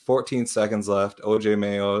with 14 seconds left. OJ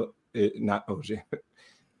Mayo, not OJ,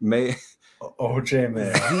 May. OJ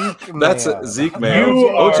Mayo. That's Zeke Mayo.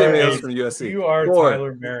 OJ Mayo's from USC. You are 4,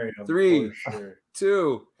 Tyler Merriam. 3, for sure.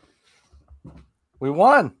 2. We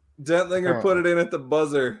won. Dentlinger put it in at the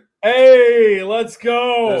buzzer. Hey, let's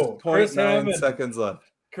go. There's 0.9 seconds left.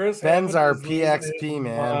 Ben's our PXP,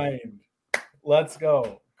 man. Let's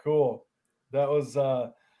go. Cool. That was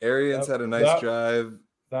Arians had a nice drive.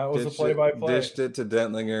 That was a play-by-play. Dished it to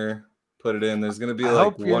Dentlinger. Put it in. There's going to be I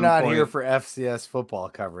hope you're not here for FCS football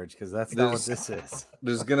coverage because that's not what this is.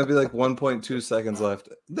 There's going to be like 1.2 seconds left.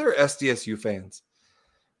 They're SDSU fans.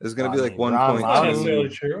 There's going to be like 1.2. Not necessarily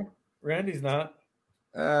true. Randy's not.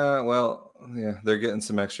 Well, yeah, they're getting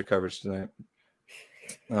some extra coverage tonight.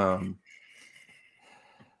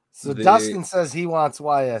 So Dustin says he wants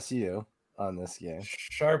YSU on this game.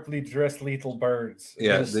 Sharply dressed lethal birds.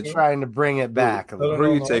 Yeah, they're trying to bring it back. Who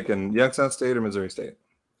are you taking? Youngstown State or Missouri State?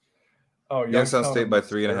 Oh, Youngstown State by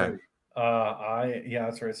 3.5. Yeah,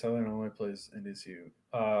 that's right. Southern Illinois plays NDSU.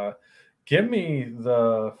 Give me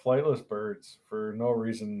the flightless birds for no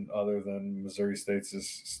reason other than Missouri State's is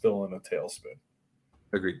still in a tailspin.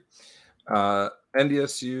 Agreed.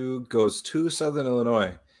 NDSU goes to Southern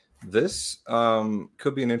Illinois. This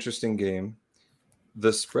could be an interesting game.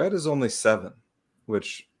 The spread is only 7,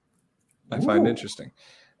 which I find interesting.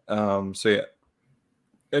 So yeah,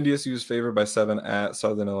 NDSU is favored by 7 at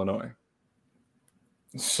Southern Illinois.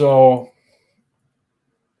 So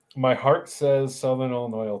my heart says Southern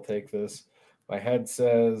Illinois will take this. My head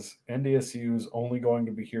says NDSU is only going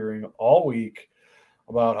to be hearing all week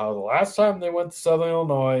about how the last time they went to Southern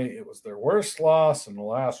Illinois, it was their worst loss in the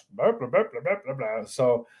last blah, blah, blah, blah, blah, blah.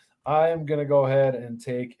 So I am going to go ahead and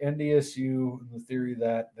take NDSU in the theory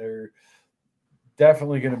that they're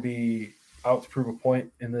definitely going to be out to prove a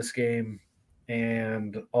point in this game.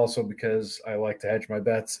 And also because I like to hedge my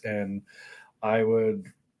bets, and I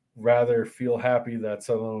would rather feel happy that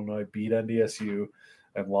Southern Illinois beat NDSU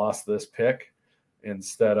and lost this pick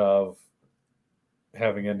instead of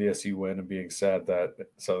having NDSU win and being sad that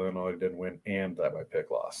Southern Illinois didn't win and that my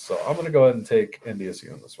pick lost. So I'm going to go ahead and take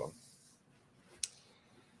NDSU on this one.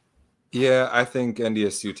 Yeah, I think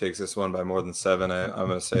NDSU takes this one by more than 7. I'm going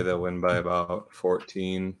to say they'll win by about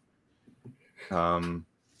 14.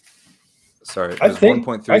 Sorry, I think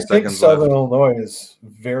 1.3 seconds Southern left. Illinois is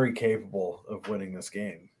very capable of winning this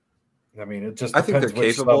game. I mean, it just depends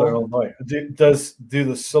which Southern Illinois. Do the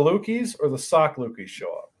Salukis or the Sock-Lukis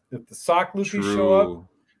show up? If the Sock-Lukis show up,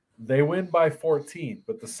 they win by 14.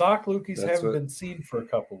 But the Sock-Lukis haven't been seen for a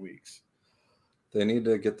couple weeks. They need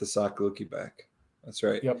to get the Sock-Luki back. That's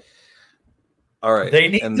right. Yep. All right. They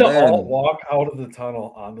need to all walk out of the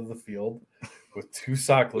tunnel onto the field with 2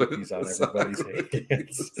 Sock-Lukis on everybody's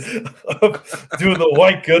hands. Doing the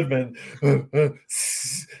White Goodman. That'd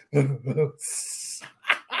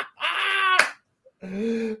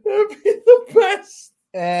be the best.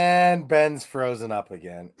 And Ben's frozen up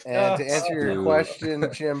again. And to answer your question,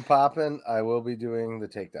 Jim Poppin, I will be doing the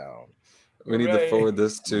takedown. We need to forward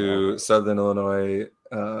this to Southern Illinois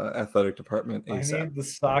athletic department ASAP. I need the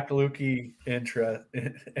Sock-Luki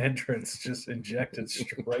entrance just injected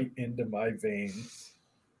straight into my veins.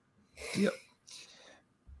 Yep.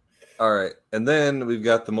 All right. And then we've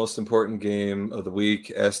got the most important game of the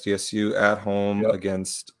week, SDSU at home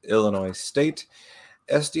against Illinois State.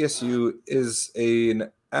 SDSU is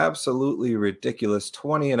an absolutely ridiculous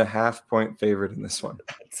 20.5-point favorite in this one.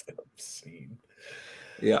 That's obscene.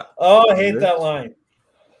 Yeah. Oh, I hate that line.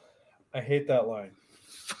 I hate that line.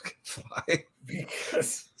 Fucking fly.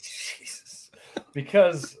 Because, Jesus.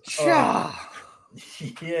 Because, yeah,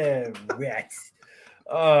 rats.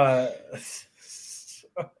 For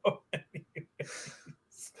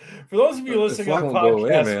those of you listening on the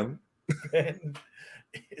podcast, Ben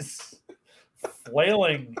is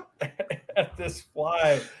flailing at this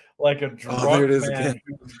fly like a drunk man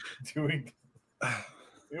who's doing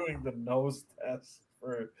the nose test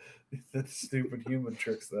for the stupid human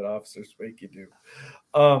tricks that officers make you do.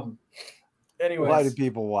 Anyways, why do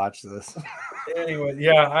people watch this? Anyway,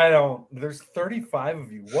 yeah, I don't. There's 35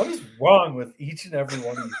 of you. What is wrong with each and every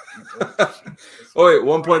one of you people? Oh, wait,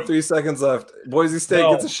 1.3 seconds left. Boise State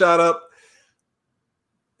gets a shot up.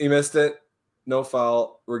 He missed it. No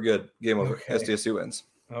foul. We're good. Game over. Okay. SDSU wins.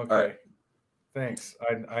 Okay. All right. Thanks.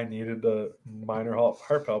 I needed a minor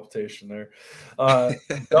heart palpitation there.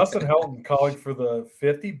 Dustin Helton calling for the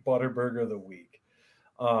 50 Butterburger of the week.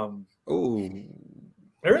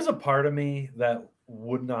 There is a part of me that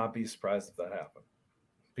would not be surprised if that happened,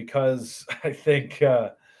 because I think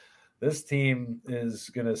this team is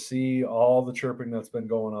going to see all the chirping that's been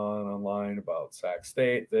going on online about Sac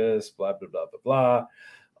State, this, blah, blah, blah, blah,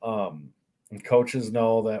 blah. And coaches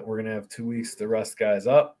know that we're going to have 2 weeks to rest guys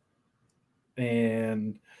up.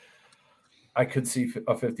 And I could see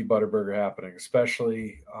a 50 Butterburger happening,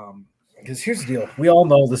 especially because here's the deal. We all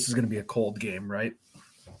know this is going to be a cold game, right?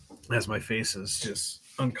 As my face is just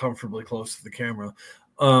uncomfortably close to the camera.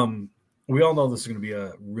 We all know this is going to be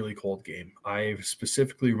a really cold game. I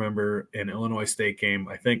specifically remember an Illinois State game,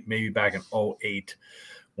 I think maybe back in 2008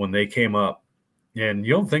 when they came up. And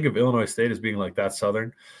you don't think of Illinois State as being like that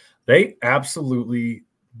Southern. They absolutely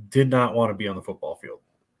did not want to be on the football field.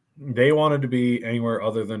 They wanted to be anywhere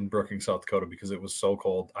other than Brookings, South Dakota, because it was so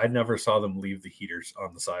cold. I never saw them leave the heaters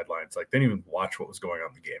on the sidelines. Like, they didn't even watch what was going on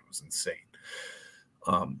in the game. It was insane.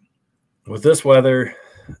 With this weather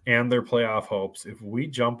and their playoff hopes, if we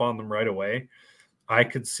jump on them right away, I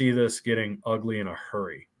could see this getting ugly in a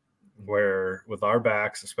hurry, where with our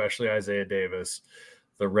backs, especially Isaiah Davis,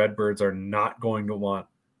 the Redbirds are not going to want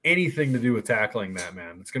anything to do with tackling that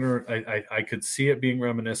man. It's going to, I could see it being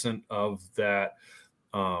reminiscent of that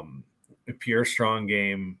Pierre Strong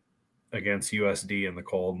game against USD in the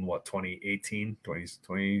cold in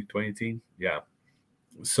 2018? Yeah.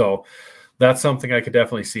 So that's something I could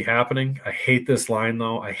definitely see happening. I hate this line,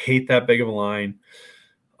 though. I hate that big of a line.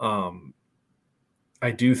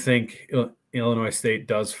 I do think Illinois State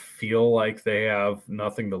does feel like they have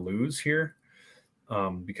nothing to lose here.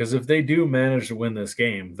 Because if they do manage to win this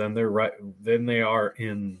game, then they're right. Then they are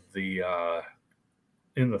in the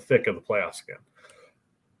thick of the playoffs again.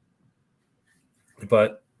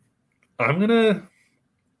 But I'm gonna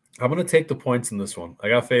take the points in this one. I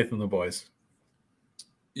got faith in the boys.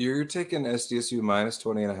 You're taking SDSU minus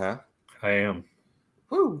 20.5? I am.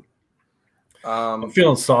 Woo. I'm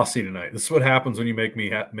feeling saucy tonight. This is what happens when you make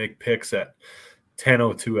me make picks at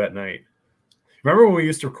 10:02 at night. Remember when we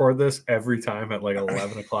used to record this every time at like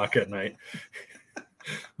 11 o'clock at night?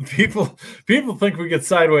 People think we get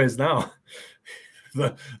sideways now.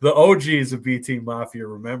 The OGs of B Team Mafia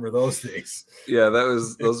remember those days. Yeah,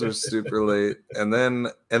 those are super late. And then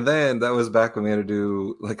that was back when we had to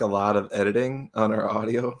do like a lot of editing on our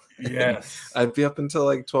audio. Yes. I'd be up until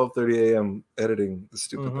like 12:30 a.m. editing the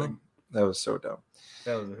stupid thing. That was so dumb.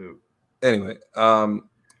 That was a hoot. Anyway,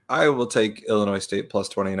 I will take Illinois State plus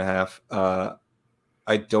 20.5.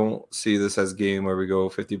 I don't see this as a game where we go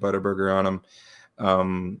 50 Butterburger on them.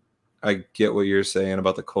 I get what you're saying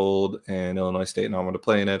about the cold and Illinois State not want to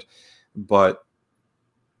play in it, but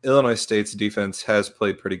Illinois State's defense has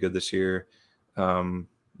played pretty good this year.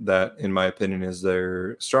 That, in my opinion, is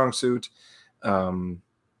their strong suit. Having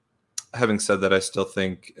said that, I still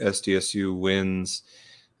think SDSU wins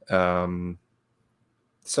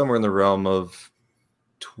somewhere in the realm of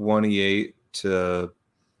 28-10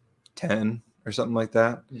 or something like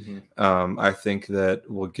that. Mm-hmm. I think that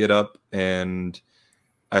we'll get up, and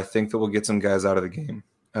I think that we'll get some guys out of the game.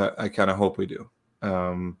 I kind of hope we do.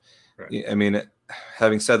 Right. I mean,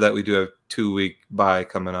 having said that, we do have 2-week bye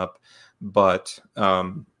coming up, but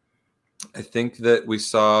I think that we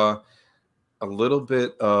saw a little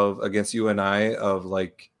bit of against UNI of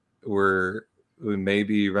like we may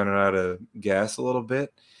be running out of gas a little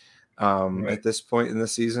bit. Right. At this point in the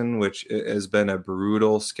season, which has been a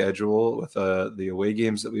brutal schedule with the away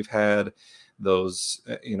games that we've had, those,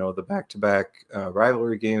 the back-to-back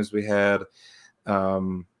rivalry games we had.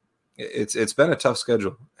 It's been a tough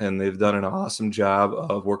schedule, and they've done an awesome job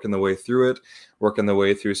of working the way through it, working the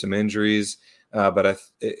way through some injuries. But I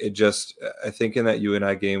think in that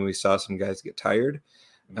UNI game, we saw some guys get tired.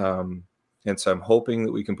 And so I'm hoping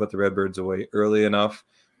that we can put the Redbirds away early enough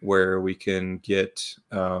where we can get,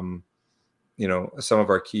 some of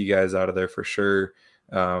our key guys out of there for sure,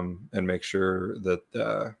 and make sure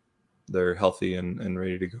that they're healthy and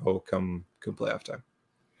ready to go come playoff time.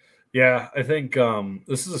 Yeah, I think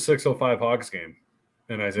this is a 6:05 Hogs game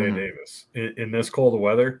in Isaiah Davis. In this cold of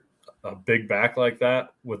weather, a big back like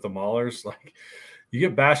that with the Maulers, like you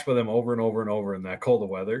get bashed by them over and over and over in that cold of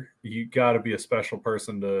weather. You got to be a special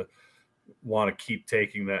person to want to keep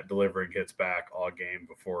taking that delivering hits back all game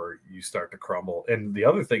before you start to crumble. And the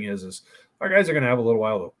other thing is our guys are going to have a little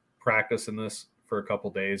while to practice in this for a couple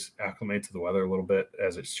days, acclimate to the weather a little bit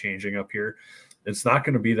as it's changing up here. It's not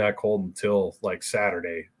going to be that cold until like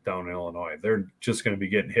Saturday down in Illinois. They're just going to be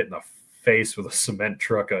getting hit in the face with a cement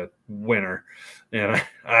truck of winter. And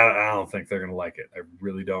I don't think they're going to like it. I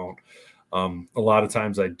really don't. A lot of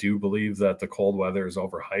times I do believe that the cold weather is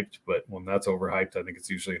overhyped, but when that's overhyped, I think it's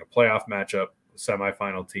usually in a playoff matchup,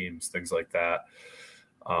 semifinal teams, things like that.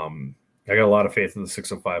 I got a lot of faith in the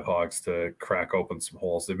 605 Hogs to crack open some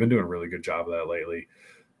holes. They've been doing a really good job of that lately.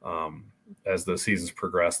 As the seasons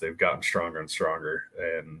progress, they've gotten stronger and stronger,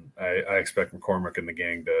 and I expect McCormick and the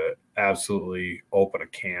gang to absolutely open a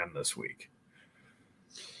can this week.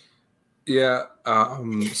 Yeah,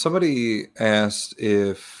 somebody asked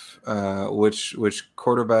if which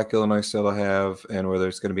quarterback Illinois State will have, and whether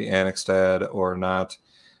it's going to be Annexstad or not.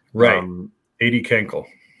 Right, A.D. Kenkel.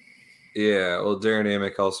 Yeah, well, Darren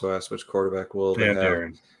Amick also asked which quarterback will they have.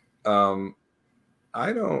 Darren.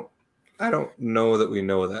 I don't know that we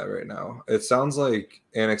know that right now. It sounds like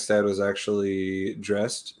Annexstad was actually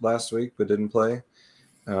dressed last week but didn't play.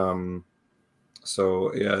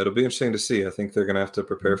 So, yeah, it'll be interesting to see. I think they're going to have to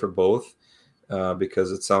prepare for both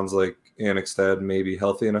because it sounds like Annexstad may be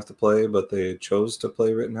healthy enough to play, but they chose to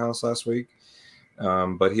play Rittenhouse last week.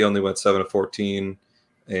 But he only went 7-14,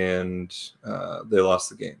 and they lost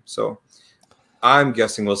the game. So I'm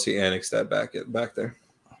guessing we'll see Annexstad back there.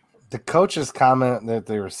 The coach's comment that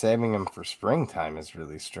they were saving him for springtime is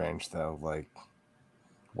really strange, though. Like,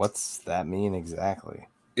 what's that mean exactly?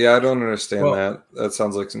 Yeah, I don't understand that. That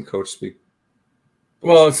sounds like some coach speak.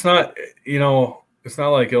 Well, it's not, it's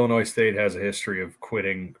not like Illinois State has a history of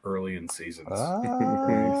quitting early in seasons.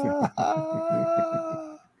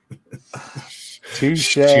 Touche.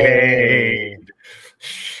 Shade.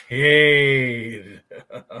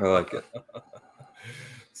 I like it.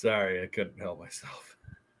 Sorry, I couldn't help myself.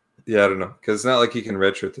 Yeah, I don't know, because it's not like he can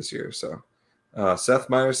redshirt this year. So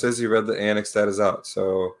Seth Meyer says he read the Annexstad is out,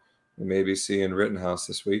 so we may be seeing Rittenhouse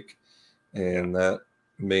this week, and that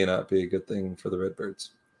may not be a good thing for the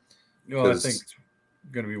Redbirds. Well, I think it's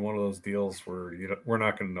going to be one of those deals where we're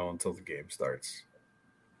not going to know until the game starts.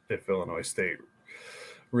 If Illinois State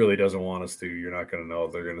really doesn't want us to, you're not going to know.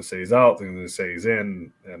 They're going to say he's out, they're going to say he's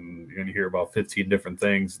in, and you're going to hear about 15 different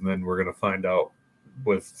things, and then we're going to find out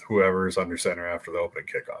with whoever's under center after the opening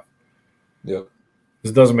kickoff. Yep.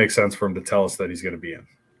 It doesn't make sense for him to tell us that he's going to be in.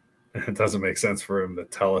 It doesn't make sense for him to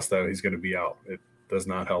tell us that he's going to be out. It does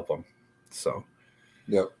not help him. So,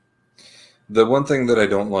 yep. The one thing that I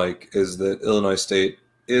don't like is that Illinois State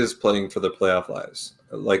is playing for their playoff lives.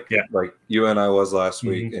 Like you and I was last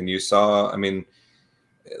week, and you saw,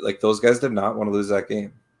 like those guys did not want to lose that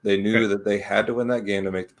game. They knew that they had to win that game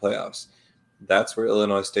to make the playoffs. That's where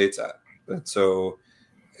Illinois State's at. And so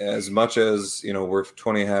as much as, we're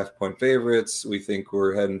 20.5 point favorites, we think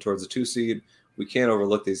we're heading towards a 2 seed. We can't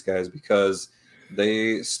overlook these guys because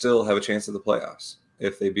they still have a chance at the playoffs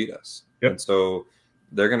if they beat us. Yep. And so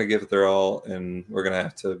they're going to give it their all, and we're going to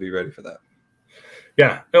have to be ready for that.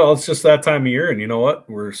 Yeah, well, it's just that time of year, and you know what?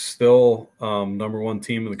 We're still number one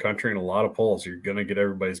team in the country in a lot of polls. You're going to get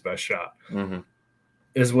everybody's best shot. Mm-hmm.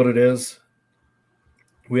 Is what it is.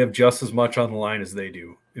 We have just as much on the line as they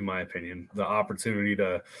do, in my opinion. The opportunity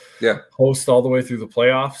to host all the way through the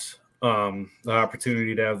playoffs, the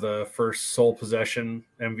opportunity to have the first sole possession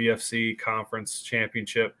MVFC conference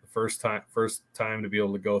championship, the first time to be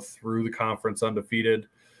able to go through the conference undefeated.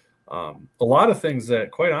 A lot of things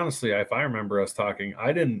that, quite honestly, if I remember us talking,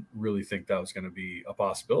 I didn't really think that was going to be a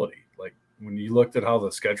possibility. Like when you looked at how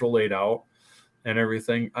the schedule laid out and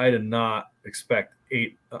everything, I did not expect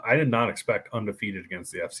undefeated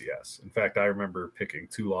against the FCS. In fact, I remember picking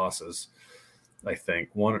 2 losses. I think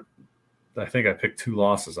I picked 2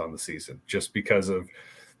 losses on the season just because of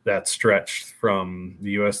that stretch from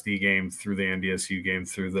the USD game through the NDSU game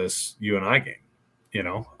through this UNI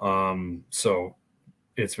game. So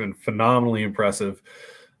it's been phenomenally impressive.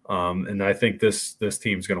 And I think this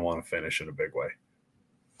team's going to want to finish in a big way.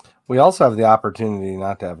 We also have the opportunity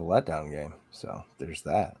not to have a letdown game. So there's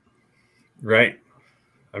that. Right.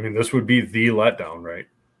 This would be the letdown, right?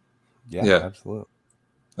 Yeah, absolutely.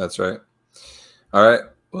 That's right. All right.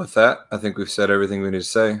 With that, I think we've said everything we need to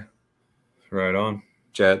say. Right on.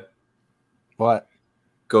 Chad. What?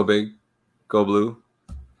 Go big. Go blue.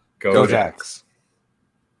 Go Jacks.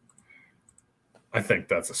 I think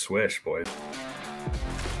that's a swish, boys.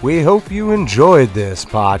 We hope you enjoyed this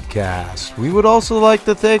podcast. We would also like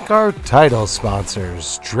to thank our title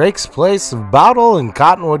sponsors, Drake's Place of Bottle and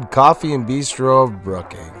Cottonwood Coffee and Bistro of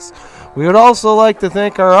Brookings. We would also like to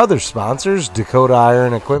thank our other sponsors, Dakota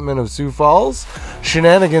Iron Equipment of Sioux Falls,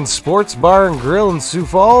 Shenanigans Sports Bar and Grill in Sioux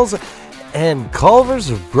Falls, and Culver's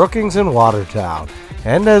of Brookings and Watertown.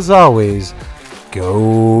 And as always,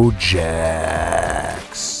 go Jazz!